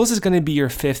if Mills is going to be your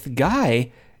 5th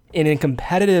guy, And in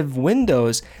competitive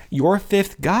windows, your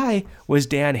fifth guy was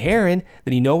Dan Herron.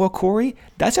 Then you know what, Corey?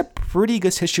 That's a pretty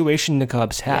good situation the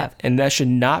Cubs have. Yeah. And that should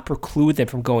not preclude them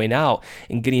from going out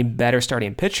and getting better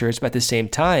starting pitchers. But at the same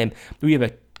time, we have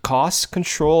a cost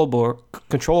controllable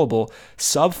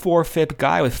sub-4 FIP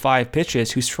guy with 5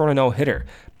 pitches who's thrown a no-hitter.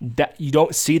 That you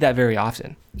don't see that very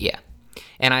often. Yeah.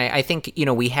 And I think,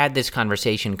 we had this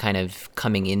conversation kind of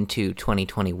coming into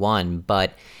 2021,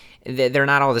 but they're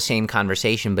not all the same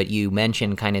conversation. But you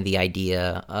mentioned kind of the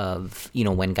idea of,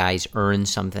 when guys earn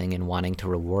something and wanting to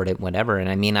reward it, whatever. And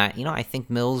I mean, I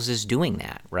think Mills is doing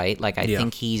that, right? Like, I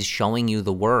think he's showing you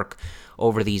the work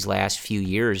over these last few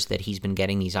years that he's been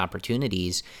getting these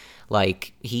opportunities.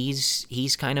 Like,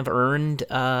 he's kind of earned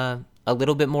a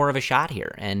little bit more of a shot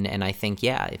here. And I think,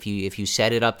 if you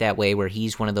set it up that way where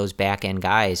he's one of those back end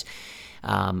guys,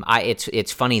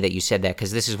 it's funny that you said that,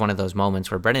 because this is one of those moments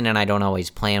where Brendan and I don't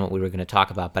always plan what we were going to talk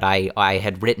about, but I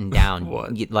had written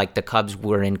down like the Cubs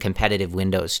were in competitive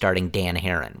windows starting Dan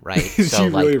Herron, right? So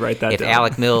like, really write that if down?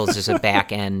 Alec Mills is a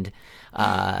back end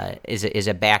is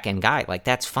a back end guy, like,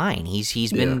 that's fine.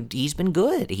 He's been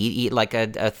good. He like a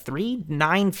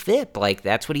 3.9 FIP, like,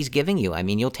 that's what he's giving you. I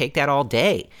mean, you'll take that all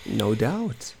day, no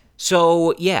doubt.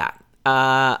 So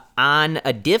on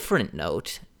a different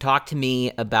note, talk to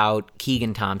me about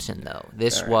Keegan Thompson, though.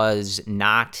 This was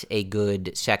not a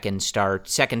good second start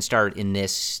in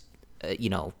this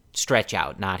stretch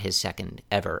out, not his second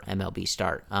ever MLB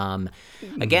start.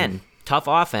 Again, tough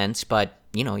offense, but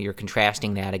you're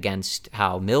contrasting that against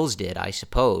how Mills did, I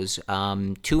suppose.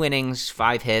 2 innings,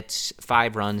 5 hits,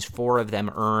 5 runs, 4 of them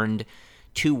earned,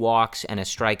 2 walks, and a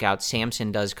strikeout.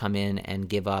 Sampson does come in and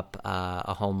give up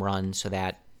a home run, so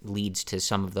that leads to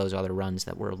some of those other runs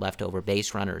that were leftover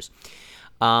base runners.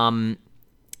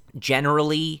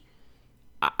 Generally,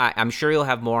 I'm sure you'll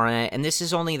have more on it, and this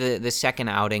is only the second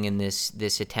outing in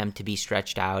this attempt to be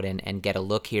stretched out and get a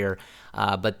look here.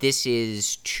 But this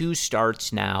is 2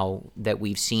 starts now that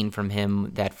we've seen from him,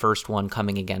 that first one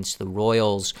coming against the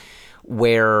Royals,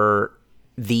 where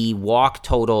the walk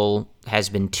total has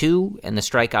been 2 and the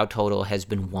strikeout total has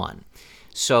been 1.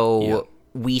 So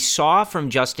we saw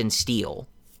from Justin Steele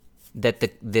that the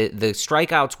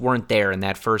strikeouts weren't there in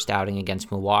that first outing against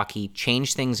Milwaukee,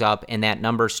 changed things up, and that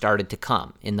number started to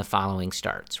come in the following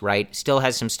starts, right? Still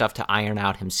has some stuff to iron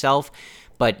out himself,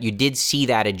 but you did see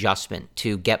that adjustment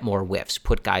to get more whiffs,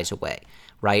 put guys away,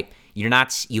 right?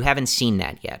 You haven't seen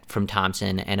that yet from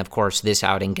Thompson, and of course this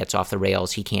outing gets off the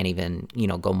rails. He can't even,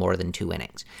 go more than 2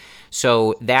 innings.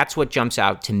 So that's what jumps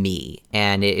out to me,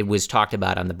 and it was talked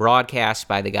about on the broadcast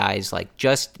by the guys, like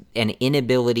just an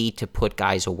inability to put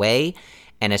guys away,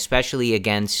 and especially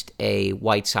against a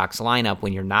White Sox lineup,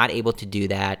 when you're not able to do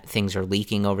that, things are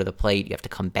leaking over the plate, you have to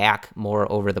come back more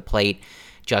over the plate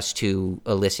just to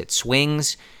elicit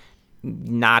swings.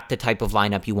 Not the type of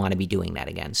lineup you want to be doing that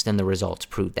against, and the results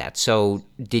prove that. So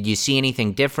did you see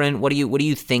anything different? What do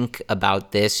you think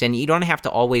about this? And you don't have to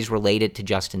always relate it to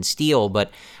Justin Steele,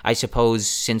 but I suppose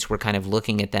since we're kind of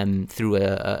looking at them through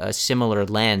a similar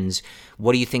lens,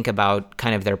 what do you think about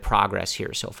kind of their progress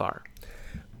here so far?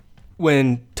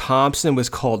 When Thompson was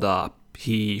called up,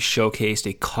 he showcased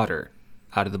a cutter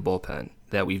out of the bullpen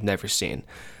that we've never seen.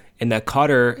 And that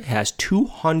cutter has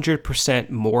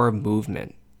 200% more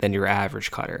movement than your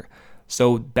average cutter.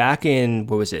 So back in,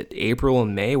 April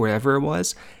and May, wherever it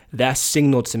was, that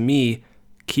signaled to me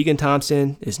Keegan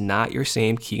Thompson is not your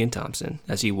same Keegan Thompson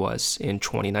as he was in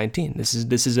 2019. This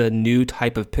is a new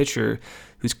type of pitcher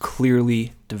who's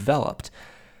clearly developed.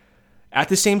 At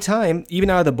the same time, even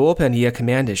out of the bullpen, he had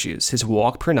command issues. His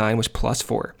walk per 9 was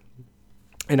 +4.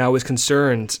 And I was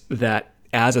concerned that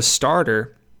as a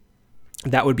starter,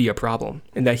 that would be a problem,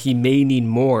 and that he may need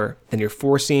more than your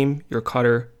 4-seam, your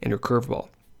cutter, and your curveball.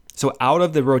 So out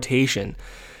of the rotation,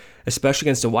 especially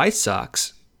against the White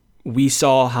Sox, we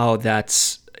saw how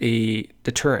that's a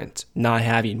deterrent, not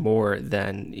having more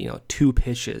than 2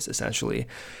 pitches, essentially.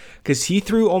 Because he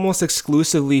threw almost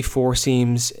exclusively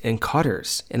 4-seams and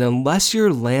cutters. And unless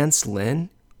you're Lance Lynn,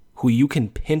 who you can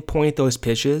pinpoint those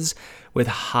pitches with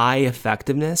high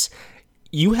effectiveness,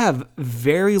 you have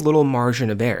very little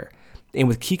margin of error. And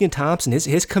with Keegan Thompson,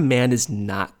 his command is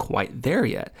not quite there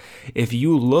yet. If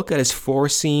you look at his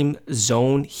 4-seam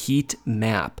zone heat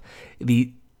map,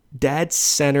 the dead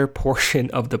center portion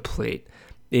of the plate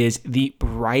is the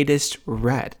brightest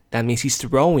red. That means he's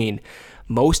throwing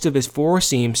most of his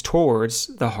 4-seams towards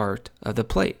the heart of the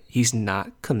plate. He's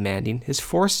not commanding his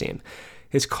 4-seam.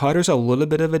 His cutter's a little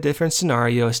bit of a different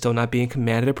scenario, still not being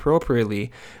commanded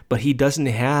appropriately, but he doesn't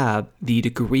have the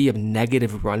degree of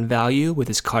negative run value with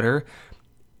his cutter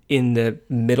in the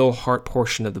middle heart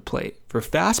portion of the plate. For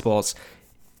fastballs,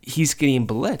 he's getting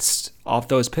blitzed off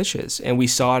those pitches, and we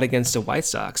saw it against the White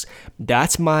Sox.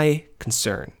 That's my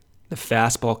concern. The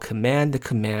fastball command, the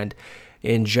command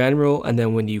in general, and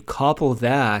then when you couple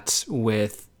that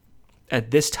with,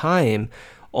 at this time,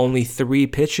 only 3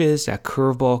 pitches, that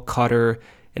curveball, cutter,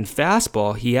 and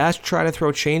fastball. He has tried to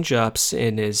throw changeups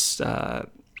in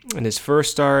his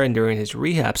first start and during his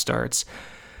rehab starts,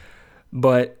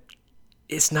 but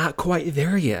it's not quite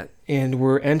there yet. And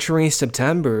we're entering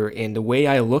September, and the way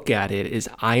I look at it is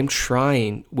I'm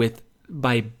trying with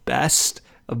my best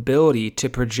ability to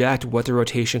project what the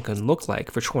rotation can look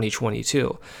like for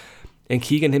 2022. And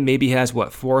Keegan maybe has,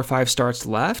 4 or 5 starts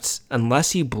left?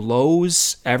 Unless he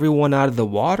blows everyone out of the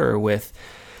water with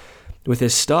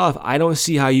his stuff, I don't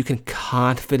see how you can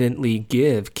confidently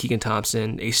give Keegan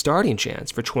Thompson a starting chance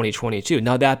for 2022.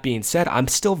 Now, that being said, I'm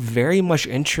still very much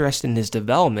interested in his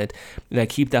development, and I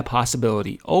keep that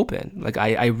possibility open. Like,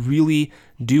 I really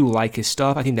do like his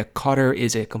stuff. I think that cutter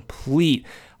is a complete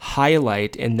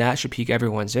highlight, and that should pique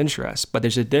everyone's interest. But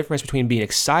there's a difference between being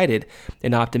excited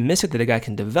and optimistic that a guy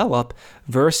can develop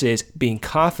versus being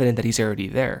confident that he's already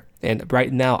there. And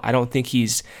right now, I don't think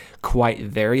he's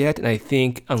quite there yet. And I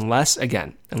think unless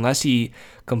he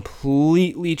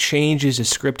completely changes the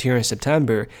script here in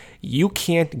September, you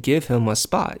can't give him a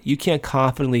spot. You can't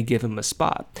confidently give him a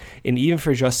spot. And even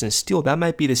for Justin Steele, that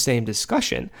might be the same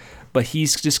discussion. But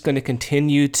he's just going to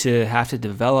continue to have to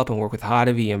develop and work with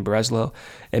Hottovy and Breslow.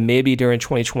 And maybe during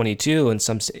 2022, in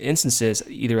some instances,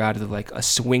 either out of a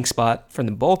swing spot from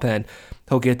the bullpen,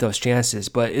 he'll get those chances.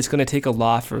 But it's going to take a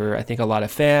lot for, I think, a lot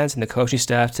of fans and the coaching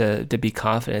staff to be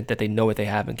confident that they know what they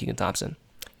have in Keegan Thompson.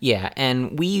 Yeah,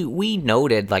 and we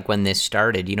noted, when this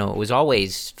started, it was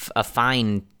always a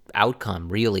fine outcome,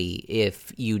 really,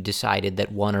 if you decided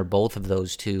that one or both of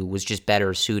those two was just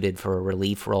better suited for a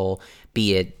relief role,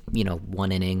 be it,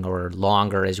 1 inning or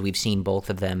longer, as we've seen both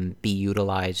of them be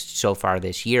utilized so far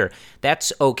this year.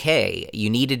 That's okay. You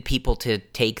needed people to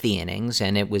take the innings,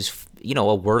 and it was,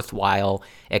 a worthwhile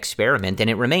experiment, and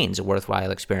it remains a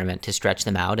worthwhile experiment to stretch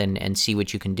them out and see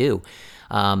what you can do.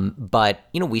 But,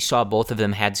 we saw both of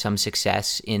them had some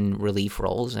success in relief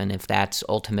roles, and if that's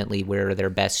ultimately where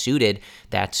they're best suited,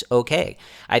 that's okay.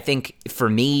 I think for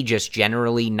me, just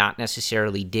generally not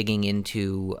necessarily digging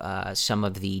into some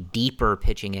of the deeper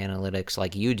pitching analytics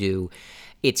like you do,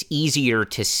 it's easier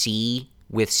to see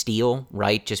with Steele,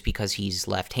 right? Just because he's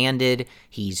left-handed,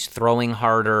 he's throwing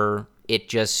harder, it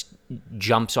just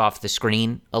jumps off the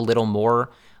screen a little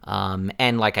more.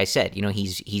 And like I said,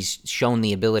 he's shown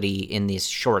the ability in this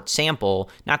short sample,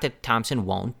 not that Thompson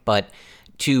won't, but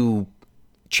to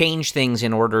change things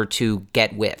in order to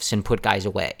get whiffs and put guys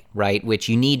away, right? Which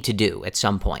you need to do at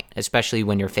some point, especially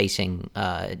when you're facing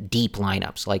deep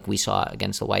lineups like we saw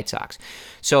against the White Sox.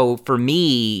 So for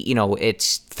me,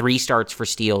 it's 3 starts for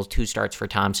Steele, 2 starts for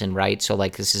Thompson, right? So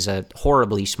this is a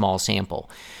horribly small sample.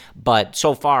 But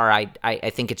so far, I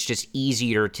think it's just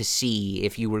easier to see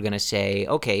if you were going to say,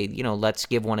 okay, let's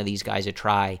give one of these guys a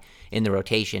try in the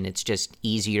rotation. It's just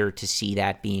easier to see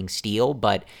that being Steele,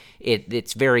 but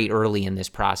it's very early in this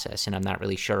process, and I'm not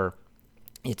really sure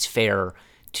it's fair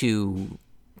to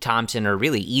Thompson or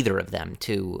really either of them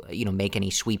to make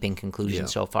any sweeping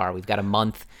conclusions so far. We've got a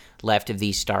month left of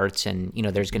these starts, and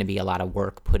there's going to be a lot of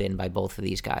work put in by both of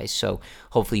these guys. So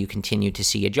hopefully you continue to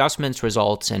see adjustments,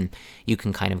 results, and you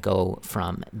can kind of go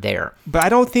from there. But I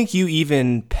don't think you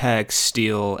even peg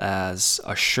Steele as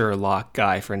a sure lock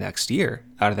guy for next year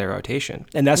out of their rotation,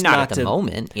 and that's not at the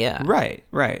moment. Yeah, right.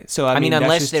 So I mean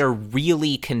unless they're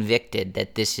really convicted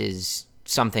that this is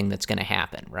something that's going to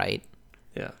happen, right?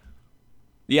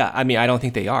 Yeah, I don't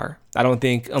think they are. I don't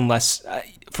think unless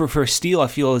for Steele, I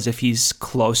feel as if he's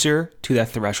closer to that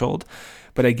threshold.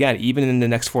 But again, even in the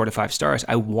next 4 to 5 starts,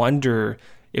 I wonder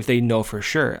if they know for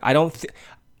sure.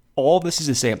 All this is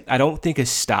to say, I don't think it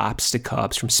stops the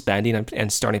Cubs from spending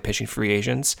and starting pitching free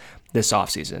agents this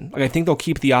offseason. I think they'll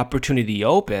keep the opportunity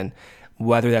open,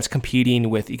 whether that's competing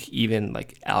with even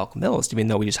Alec Mills, even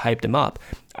though we just hyped him up.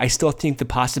 I still think the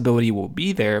possibility will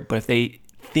be there, but if they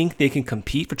think they can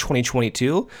compete for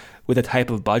 2022 with a type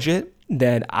of budget,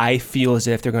 then I feel as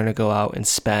if they're going to go out and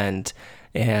spend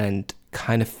and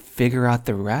kind of figure out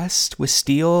the rest with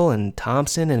Steele and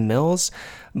Thompson and Mills.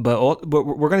 But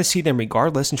we're going to see them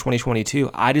regardless in 2022.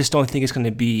 I just don't think it's going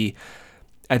to be,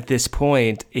 at this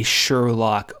point, a sure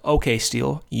lock. Okay,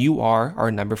 Steele, you are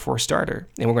our number 4 starter,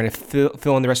 and we're going to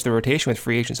fill in the rest of the rotation with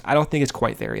free agents. I don't think it's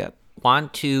quite there yet.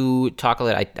 Want to talk a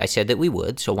little, I said that we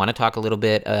would, so want to talk a little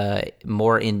bit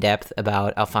more in depth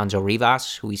about Alfonso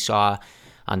Rivas, who we saw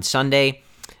on Sunday.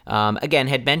 Again,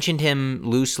 had mentioned him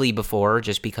loosely before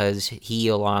just because he,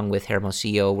 along with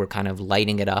Hermosillo, were kind of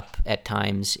lighting it up at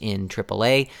times in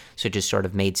AAA. So it just sort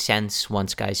of made sense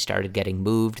once guys started getting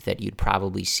moved that you'd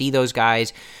probably see those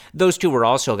guys. Those two were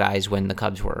also guys when the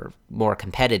Cubs were more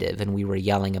competitive and we were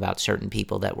yelling about certain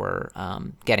people that were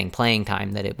getting playing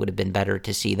time, that it would have been better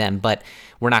to see them. But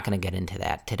we're not going to get into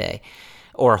that today,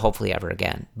 or hopefully ever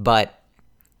again. But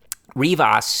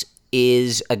Rivas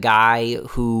is a guy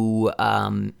who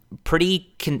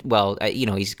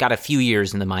he's got a few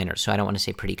years in the minors, so I don't want to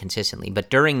say pretty consistently, but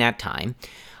during that time,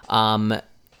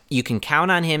 you can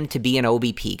count on him to be an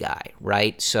OBP guy,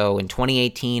 right? So in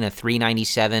 2018, a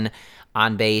 397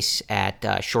 on base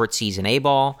at short season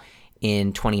A-ball.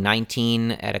 In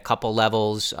 2019, at a couple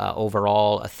levels,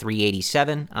 overall a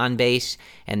 387 on base,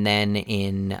 and then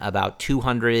in about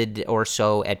 200 or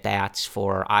so at bats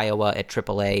for Iowa at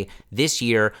AAA this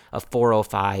year, a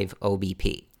 405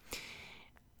 OBP.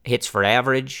 Hits for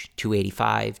average,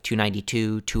 285,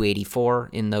 292, 284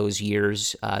 in those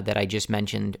years that I just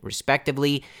mentioned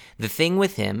respectively. The thing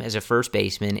with him as a first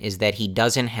baseman is that he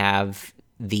doesn't have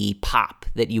the pop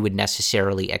that you would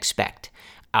necessarily expect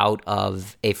out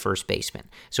of a first baseman.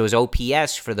 So his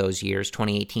OPS for those years,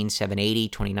 2018, 780,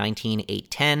 2019,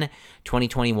 810,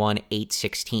 2021,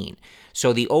 816.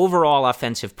 So the overall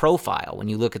offensive profile, when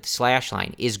you look at the slash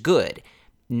line, is good.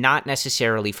 Not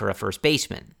necessarily for a first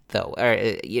baseman, though,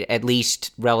 at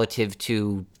least relative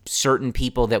to certain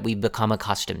people that we've become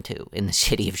accustomed to in the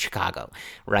city of Chicago,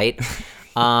 right?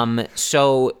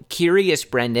 So curious,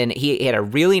 Brendan, he had a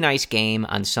really nice game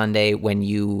on Sunday. When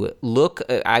you look,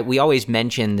 we always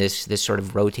mention this sort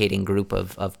of rotating group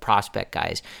of prospect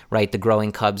guys, right? The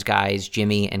growing Cubs guys,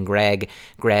 Jimmy and Greg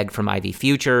from Ivy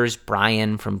Futures,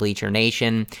 Brian from Bleacher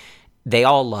Nation. They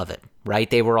all love it, right?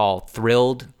 They were all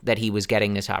thrilled that he was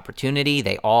getting this opportunity.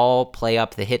 They all play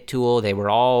up the hit tool. They were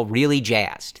all really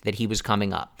jazzed that he was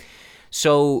coming up.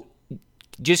 So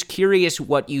just curious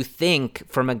what you think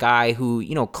from a guy who,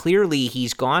 clearly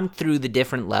he's gone through the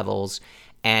different levels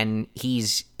and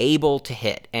he's able to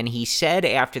hit. And he said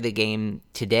after the game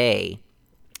today,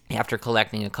 after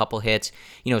collecting a couple hits,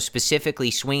 specifically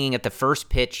swinging at the first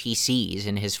pitch he sees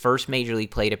in his first Major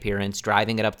League plate appearance,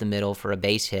 driving it up the middle for a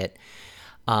base hit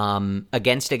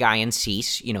against a guy in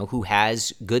Cease, who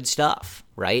has good stuff,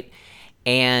 right?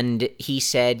 And he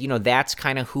said, that's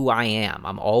kind of who I am.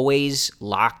 I'm always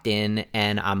locked in,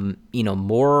 and I'm,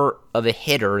 more of a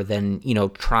hitter than,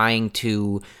 trying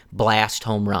to blast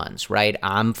home runs, right?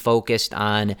 I'm focused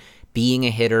on being a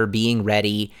hitter, being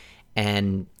ready,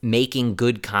 and making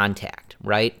good contact,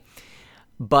 right?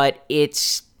 But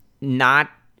it's not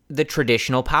the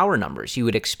traditional power numbers you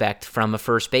would expect from a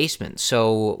first baseman.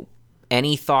 So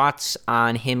any thoughts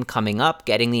on him coming up,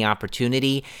 getting the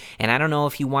opportunity? And I don't know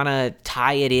if you want to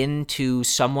tie it into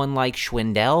someone like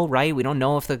Schwindel, right? We don't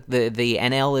know if the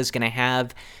NL is going to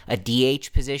have a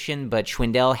DH position, but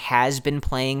Schwindel has been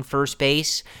playing first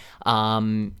base,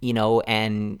 and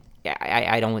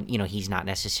I don't, he's not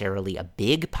necessarily a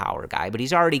big power guy, but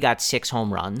he's already got 6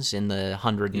 home runs in the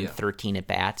 113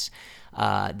 at-bats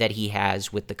that he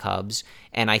has with the Cubs,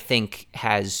 and I think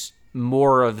has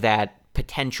more of that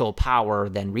potential power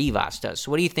than Rivas does.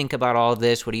 So what do you think about all of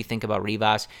this? What do you think about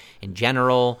Rivas in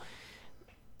general?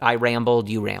 I rambled,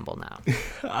 you ramble now.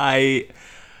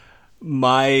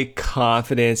 My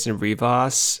confidence in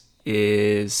Rivas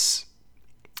is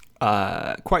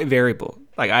quite variable.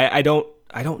 Like I don't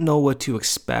know what to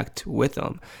expect with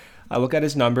him. I look at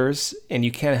his numbers, and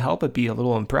you can't help but be a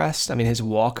little impressed. I mean, his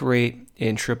walk rate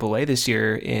in AAA this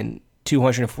year in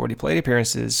 240 plate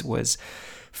appearances was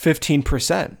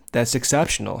 15%. That's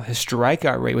exceptional. His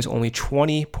strikeout rate was only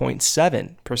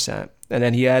 20.7%. And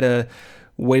then he had a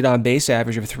weighted on base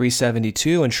average of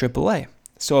 372 in AAA.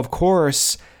 So, of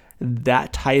course,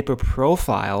 that type of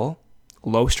profile,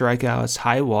 low strikeouts,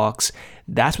 high walks,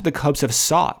 that's what the Cubs have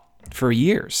sought for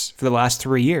years, for the last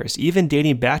 3 years, even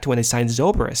dating back to when they signed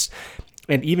Zobrist,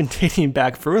 and even dating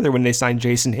back further when they signed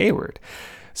Jason Hayward.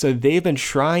 So they've been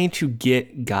trying to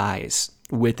get guys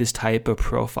with this type of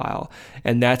profile,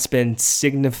 and that's been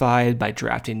signified by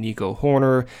drafting Nico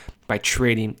Hoerner, by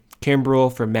trading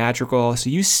Kimbrel for Madrigal. So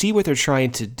you see what they're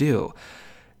trying to do.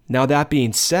 Now, that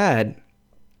being said,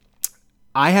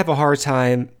 I have a hard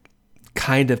time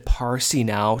kind of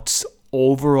parsing out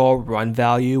overall run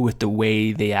value with the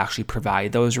way they actually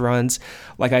provide those runs.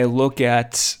 Like, I look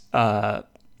at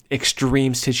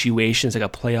extreme situations like a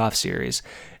playoff series,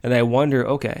 and I wonder,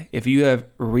 okay, if you have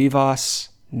Rivas,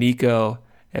 Nico,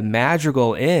 and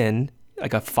Madrigal in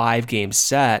like a 5-game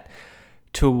set,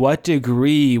 to what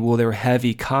degree will their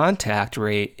heavy contact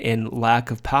rate and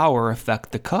lack of power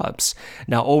affect the Cubs?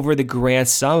 Now, over the grand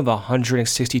sum of a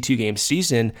 162-game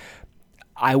season,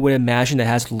 I would imagine that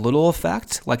has little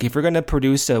effect. Like, if you're going to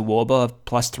produce a WOBA of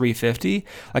plus 350,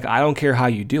 like, I don't care how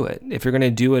you do it. If you're going to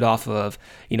do it off of,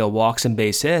 walks and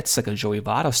base hits, like a Joey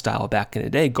Votto style back in the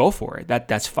day, go for it.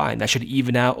 That's fine. That should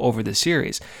even out over the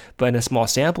series. But in a small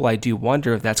sample, I do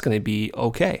wonder if that's going to be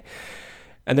okay.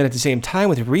 And then at the same time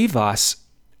with Rivas,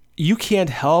 you can't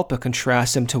help but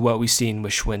contrast him to what we've seen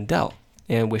with Schwindel.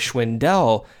 And with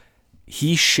Schwindel,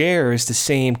 he shares the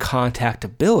same contact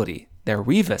ability that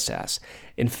Rivas has.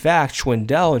 In fact,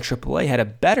 Schwindel in AAA had a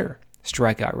better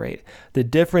strikeout rate. The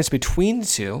difference between the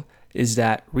two is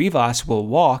that Rivas will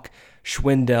walk,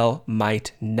 Schwindel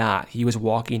might not. He was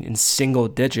walking in single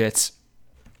digits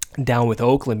down with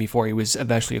Oakland before he was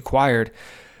eventually acquired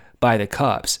by the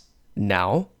Cubs.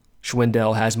 Now,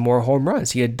 Schwindel has more home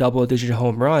runs. He had double-digit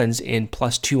home runs in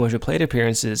plus 200 plate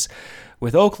appearances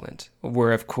with Oakland,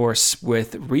 where, of course,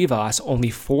 with Rivas, only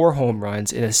 4 home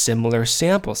runs in a similar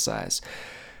sample size.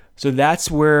 So that's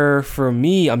where, for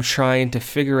me, I'm trying to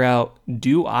figure out,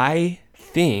 do I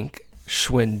think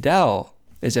Schwindel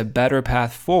is a better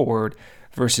path forward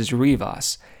versus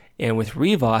Rivas? And with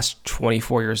Rivas,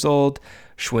 24 years old,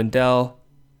 Schwindel,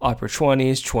 upper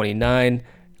 20s, 29.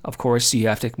 Of course, you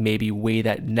have to maybe weigh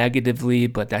that negatively,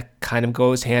 but that kind of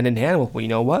goes hand in hand with, well, you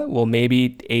know what? Well,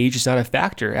 maybe age is not a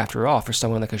factor after all for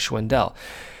someone like a Schwindel.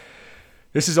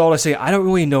 This is all to say, I don't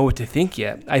really know what to think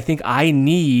yet. I think I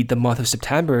need the month of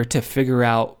September to figure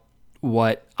out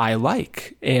what I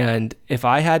like. And if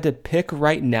I had to pick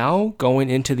right now going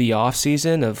into the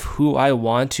offseason of who I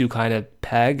want to kind of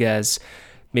peg as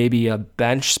maybe a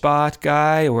bench spot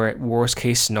guy, or at worst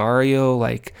case scenario,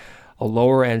 like a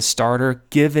lower end starter,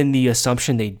 given the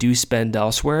assumption they do spend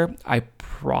elsewhere, I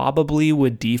probably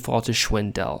would default to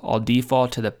Schwindel. I'll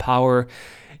default to the power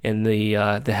and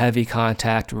the heavy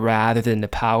contact rather than the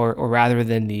power, or rather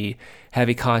than the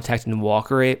heavy contact and walk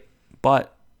rate.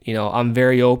 But, I'm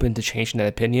very open to changing that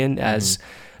opinion as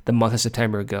the month of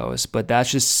September goes. But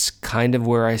that's just kind of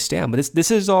where I stand. But this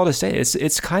is all to say,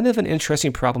 it's kind of an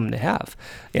interesting problem to have.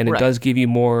 And it does give you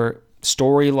more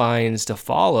storylines to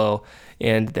follow.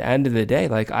 And at the end of the day,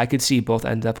 like, I could see both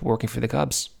end up working for the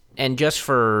Cubs. And just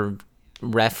for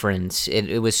reference,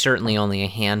 it was certainly only a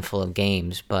handful of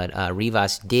games, but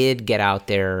Rivas did get out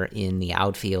there in the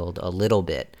outfield a little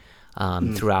bit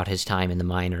throughout his time in the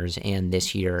minors and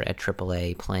this year at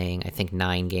AAA, playing, I think,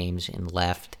 9 games in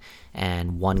left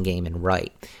and 1 game in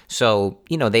right. So,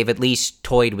 they've at least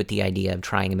toyed with the idea of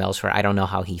trying him elsewhere. I don't know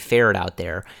how he fared out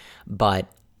there,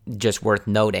 but just worth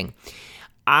noting.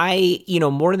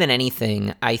 More than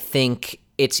anything, I think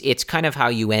it's kind of how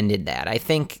you ended that. I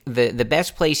think the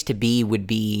best place to be would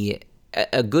be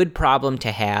a good problem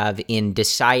to have in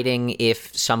deciding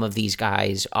if some of these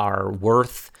guys are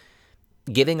worth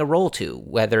giving a role to,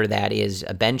 whether that is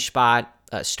a bench spot,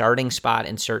 a starting spot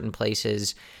in certain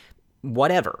places,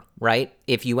 whatever, right?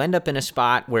 If you end up in a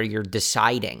spot where you're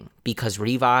deciding because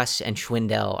Rivas and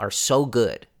Schwindel are so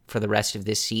good for the rest of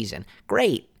this season,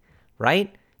 great,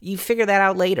 right? You figure that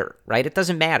out later, right? It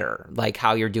doesn't matter, like,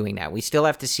 how you're doing that. We still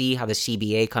have to see how the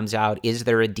CBA comes out. Is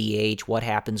there a DH? What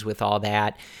happens with all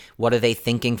that? What are they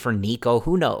thinking for Nico?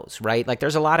 Who knows, right? Like,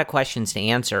 there's a lot of questions to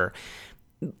answer.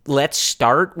 Let's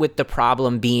start with the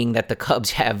problem being that the Cubs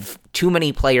have too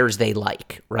many players they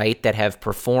like, right, that have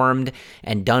performed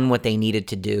and done what they needed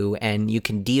to do, and you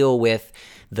can deal with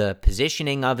the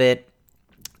positioning of it,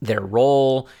 their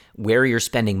role, where you're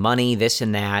spending money, this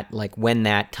and that, like, when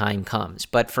that time comes.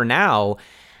 But for now,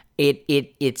 it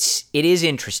is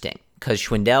interesting because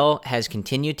Schwindel has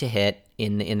continued to hit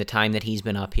in the time that he's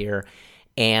been up here,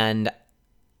 and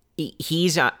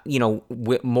he's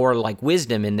more like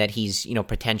Wisdom in that he's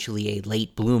potentially a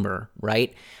late bloomer,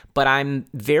 right? But I'm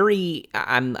very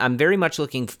much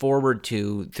looking forward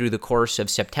to, through the course of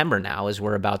September now, as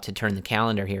we're about to turn the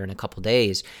calendar here in a couple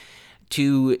days,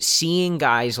 to seeing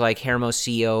guys like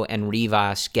Hermosillo and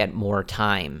Rivas get more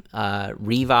time.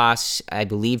 Rivas, I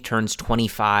believe, turns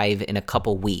 25 in a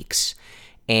couple weeks,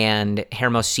 and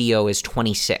Hermosillo is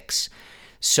 26.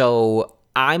 So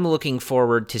I'm looking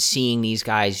forward to seeing these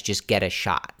guys just get a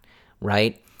shot,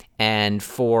 right? And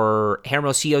for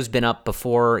Hermosillo's been up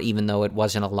before, even though it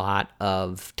wasn't a lot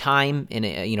of time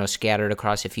in scattered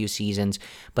across a few seasons.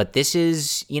 But this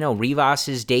is,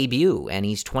 Rivas's debut, and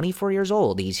he's 24 years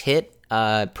old. He's hit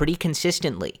pretty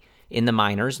consistently in the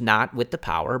minors, not with the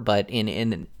power, but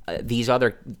in these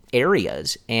other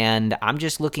areas. And I'm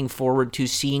just looking forward to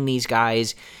seeing these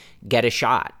guys get a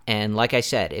shot. And like I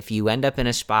said, if you end up in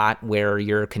a spot where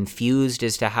you're confused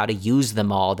as to how to use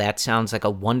them all, that sounds like a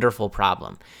wonderful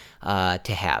problem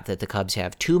to have, that the Cubs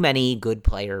have too many good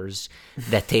players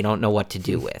that they don't know what to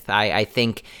do with. I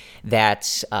think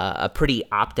that's a pretty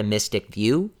optimistic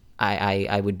view.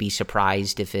 I would be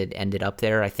surprised if it ended up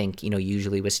there. I think,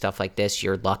 usually with stuff like this,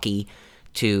 you're lucky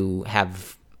to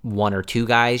have one or two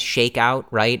guys shake out,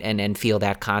 right, and feel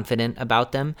that confident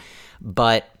about them.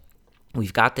 But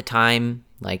we've got the time.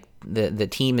 Like the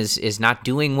team is not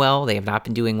doing well. They have not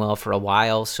been doing well for a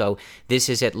while. So this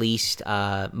is at least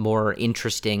more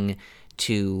interesting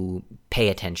to pay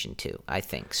attention to, I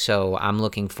think. So I'm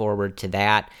looking forward to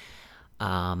that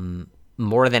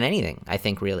more than anything, I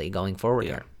think, really, going forward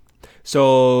here.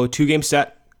 So 2-game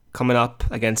set coming up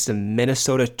against the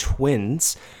Minnesota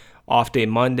Twins. Off day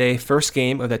Monday. First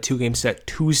game of that 2-game set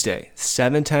Tuesday,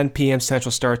 7:10 p.m.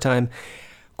 Central start time.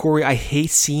 Corey, I hate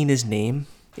seeing his name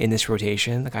in this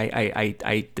rotation. Like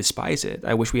I despise it.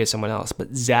 I wish we had someone else.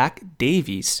 But Zach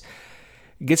Davies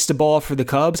gets the ball for the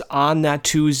Cubs on that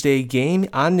Tuesday game.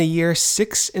 On the year,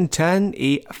 6-10,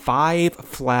 a 5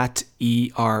 flat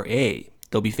ERA.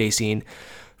 They'll be facing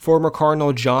former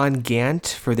Cardinal John Gant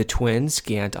for the Twins.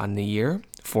 Gant on the year,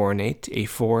 4-8, a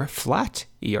 4 flat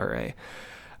ERA.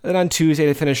 Then on Tuesday,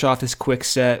 to finish off this quick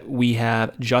set, we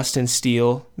have Justin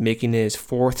Steele making his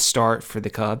 4th start for the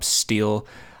Cubs. Steele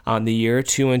on the year,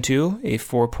 2-2, a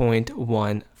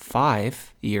 4.15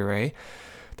 ERA.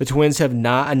 The Twins have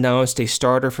not announced a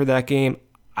starter for that game.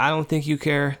 I don't think you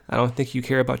care. I don't think you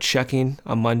care about checking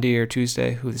on Monday or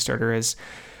Tuesday who the starter is.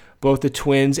 Both the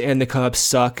Twins and the Cubs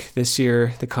suck this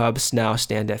year. The Cubs now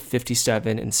stand at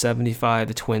 57-75.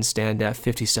 The Twins stand at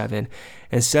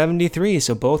 57-73.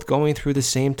 So both going through the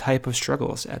same type of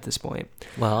struggles at this point.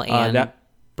 Well, and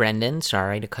Brendan,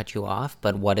 sorry to cut you off,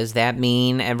 but what does that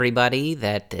mean, everybody?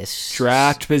 That this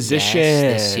draft position,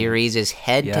 this series is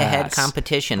head-to-head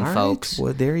competition, all folks. Right.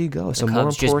 Well, there you go. The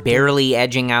Cubs just barely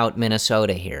edging out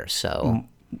Minnesota here. So.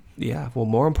 Yeah, well,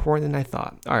 more important than I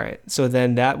thought. All right, so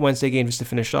then that Wednesday game, just to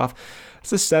finish off,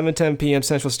 it's a 7:10 p.m.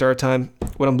 Central start time.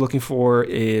 What I'm looking for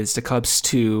is the Cubs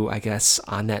to, I guess,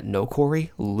 on that note, Corey,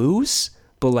 lose,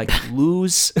 but like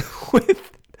lose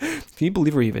with. Can you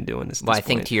believe we're even doing this? Well, I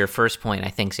think to your first point, I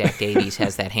think Zach Davies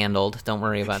has that handled. Don't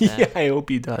worry about that. Yeah, I hope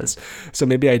he does. So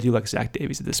maybe I do like Zach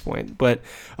Davies at this point, but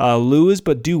lose,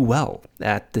 but do well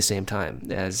at the same time,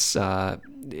 as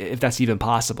if that's even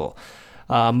possible.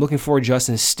 I'm looking for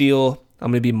Justin Steele.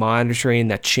 I'm going to be monitoring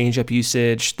that changeup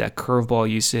usage, that curveball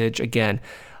usage. Again,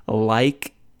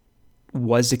 like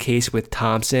was the case with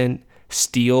Thompson,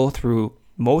 Steele threw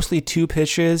mostly 2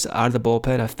 pitches out of the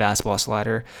bullpen, a fastball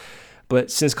slider.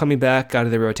 But since coming back out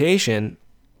of the rotation,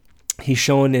 he's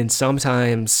shown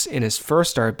sometimes in his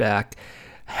first start back,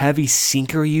 heavy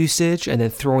sinker usage and then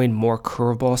throwing more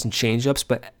curveballs and changeups.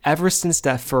 But ever since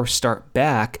that first start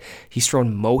back, he's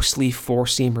thrown mostly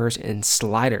 4-seamers and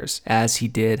sliders as he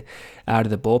did out of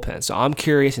the bullpen. So I'm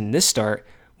curious in this start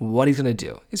what he's going to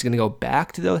do. Is he going to go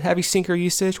back to the heavy sinker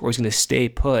usage, or is he going to stay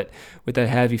put with that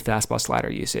heavy fastball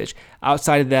slider usage?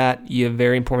 Outside of that, you have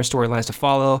very important storylines to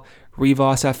follow.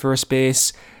 Rivas at first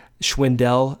base,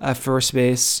 Schwindel at first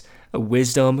base,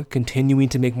 Wisdom continuing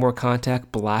to make more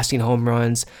contact, blasting home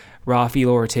runs. Rafael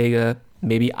Ortega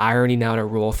maybe ironing out a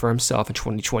role for himself in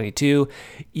 2022.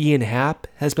 Ian Happ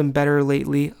has been better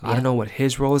lately. Yeah. I don't know what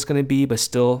his role is going to be, but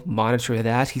still monitor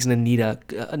that. He's going to need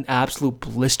an absolute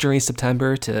blistering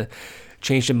September to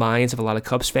change the minds of a lot of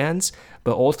Cubs fans.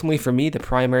 But ultimately, for me, the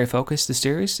primary focus of the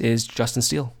series is Justin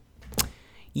Steele.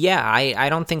 Yeah, I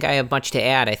don't think I have much to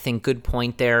add. I think good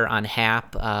point there on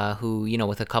Happ, who,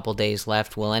 with a couple days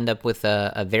left, will end up with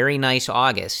a very nice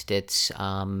August. It's,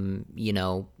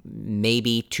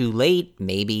 maybe too late,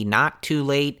 maybe not too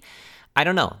late. I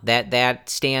don't know. That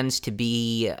stands to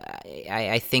be,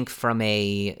 I think from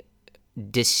a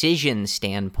decision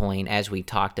standpoint, as we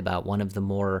talked about, one of the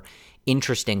more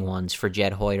interesting ones for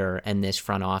Jed Hoyer and this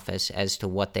front office as to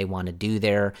what they want to do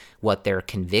there, what their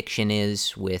conviction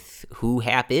is with who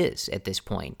Happ is at this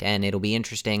point. And it'll be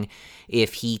interesting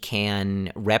if he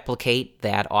can replicate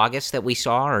that August that we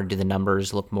saw, or do the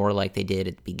numbers look more like they did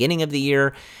at the beginning of the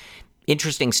year?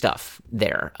 Interesting stuff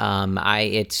there.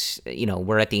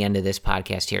 We're at the end of this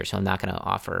podcast here, so I'm not going to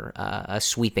offer a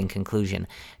sweeping conclusion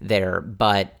there,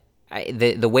 but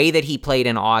the way that he played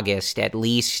in August at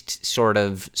least sort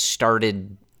of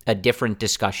started a different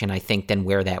discussion, I think, than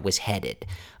where that was headed.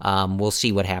 We'll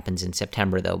see what happens in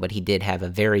September, though, but he did have a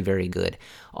very, very good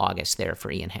August there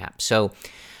for Ian Happ. So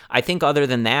I think other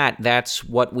than that, that's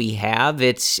what we have.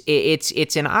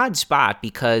 It's an odd spot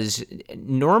because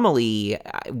normally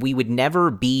we would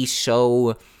never be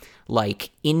so like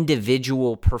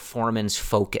individual performance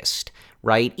focused,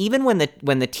 right? Even when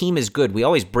the team is good, we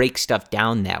always break stuff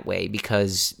down that way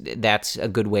because that's a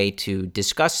good way to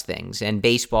discuss things. And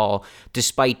baseball,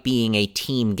 despite being a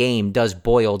team game, does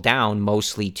boil down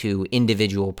mostly to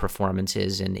individual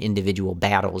performances and individual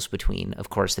battles between, of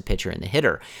course, the pitcher and the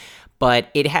hitter. But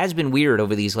it has been weird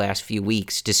over these last few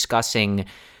weeks discussing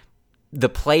the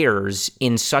players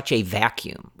in such a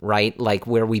vacuum, right? Like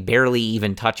where we barely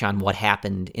even touch on what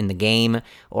happened in the game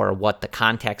or what the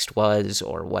context was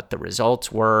or what the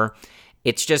results were.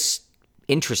 It's just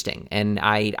interesting, and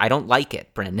I don't like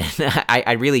it, Brendan.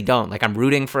 I really don't. Like, I'm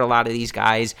rooting for a lot of these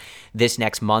guys. This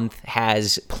next month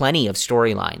has plenty of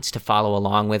storylines to follow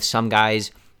along with. Some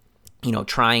guys,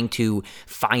 trying to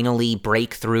finally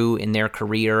break through in their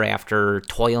career after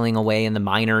toiling away in the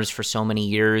minors for so many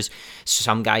years.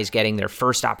 Some guys getting their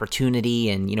first opportunity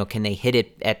and, can they hit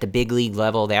it at the big league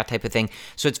level, that type of thing.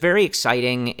 So it's very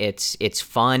exciting. It's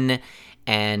fun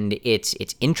and it's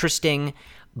interesting,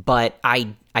 but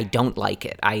I don't like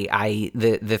it.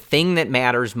 The thing that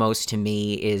matters most to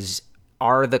me is,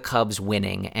 are the Cubs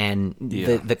winning? And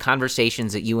the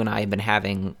conversations that you and I have been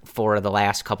having for the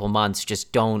last couple months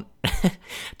just don't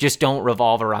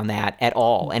revolve around that at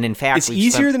all. And in fact, it's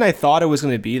easier than I thought it was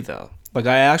going to be, though. Like,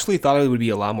 I actually thought it would be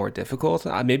a lot more difficult.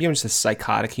 Maybe I'm just a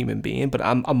psychotic human being, but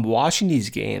I'm watching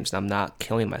these games and I'm not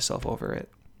killing myself over it.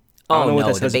 Oh,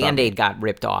 no, the Band-Aid got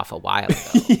ripped off a while ago.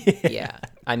 Yeah.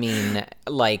 I mean,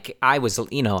 like, I was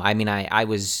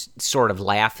sort of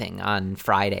laughing on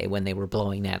Friday when they were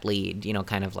blowing that lead,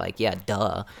 kind of like, yeah,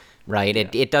 duh, right? Yeah.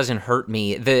 It doesn't hurt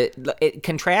me.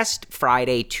 Contrast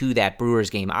Friday to that Brewers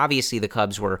game. Obviously, the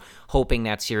Cubs were hoping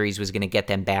that series was going to get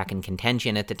them back in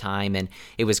contention at the time, and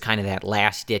it was kind of that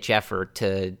last-ditch effort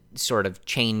to sort of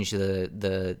change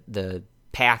the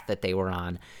path that they were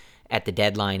on at the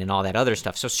deadline and all that other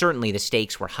stuff. So certainly the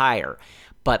stakes were higher.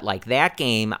 But like that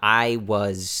game, I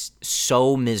was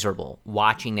so miserable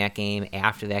watching that game,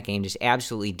 after that game, just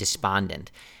absolutely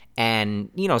despondent. And,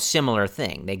 similar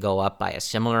thing. They go up by a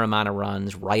similar amount of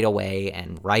runs right away,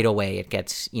 and right away it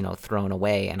gets, thrown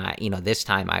away. And this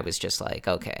time I was just like,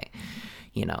 okay,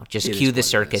 just cue the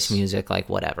circus music, like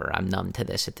whatever. I'm numb to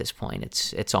this at this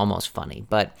point. It's almost funny.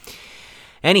 But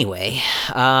anyway,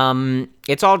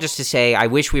 it's all just to say I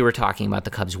wish we were talking about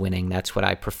the Cubs winning. That's what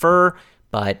I prefer,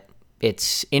 but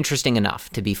it's interesting enough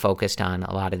to be focused on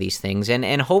a lot of these things.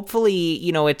 And hopefully,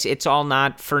 it's all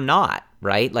not for naught,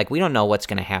 right? Like, we don't know what's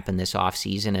going to happen this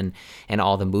offseason and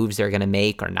all the moves they're going to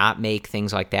make or not make,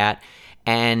 things like that.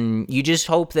 And you just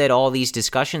hope that all these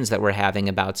discussions that we're having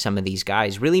about some of these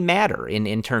guys really matter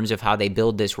in terms of how they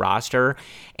build this roster.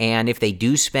 And if they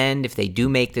do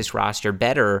make this roster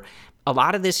better, a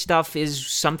lot of this stuff is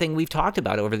something we've talked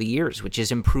about over the years, which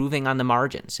is improving on the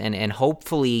margins. And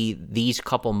hopefully these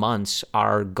couple months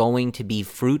are going to be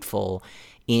fruitful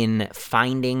in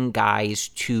finding guys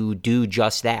to do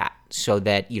just that, so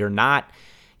that you're not,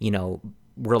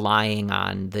 relying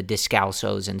on the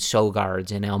Descalsos and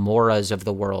Sogards and Almoras of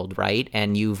the world, right?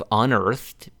 And you've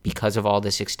unearthed, because of all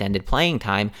this extended playing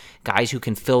time, guys who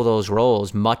can fill those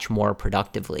roles much more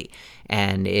productively.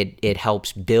 And it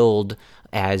helps build,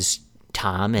 as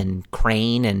Tom and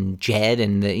Crane and Jed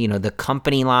and the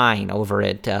company line over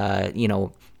at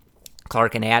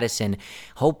Clark and Addison,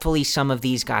 hopefully some of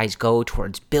these guys go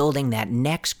towards building that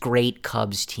next great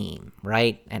Cubs team,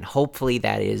 right? And hopefully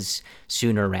that is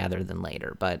sooner rather than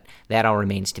later, but that all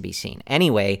remains to be seen.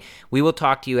 Anyway, we will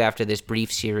talk to you after this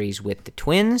brief series with the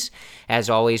Twins. As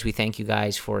always, we thank you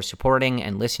guys for supporting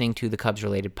and listening to the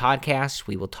Cubs-related podcasts.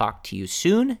 We will talk to you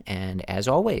soon, and as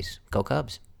always, go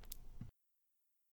Cubs.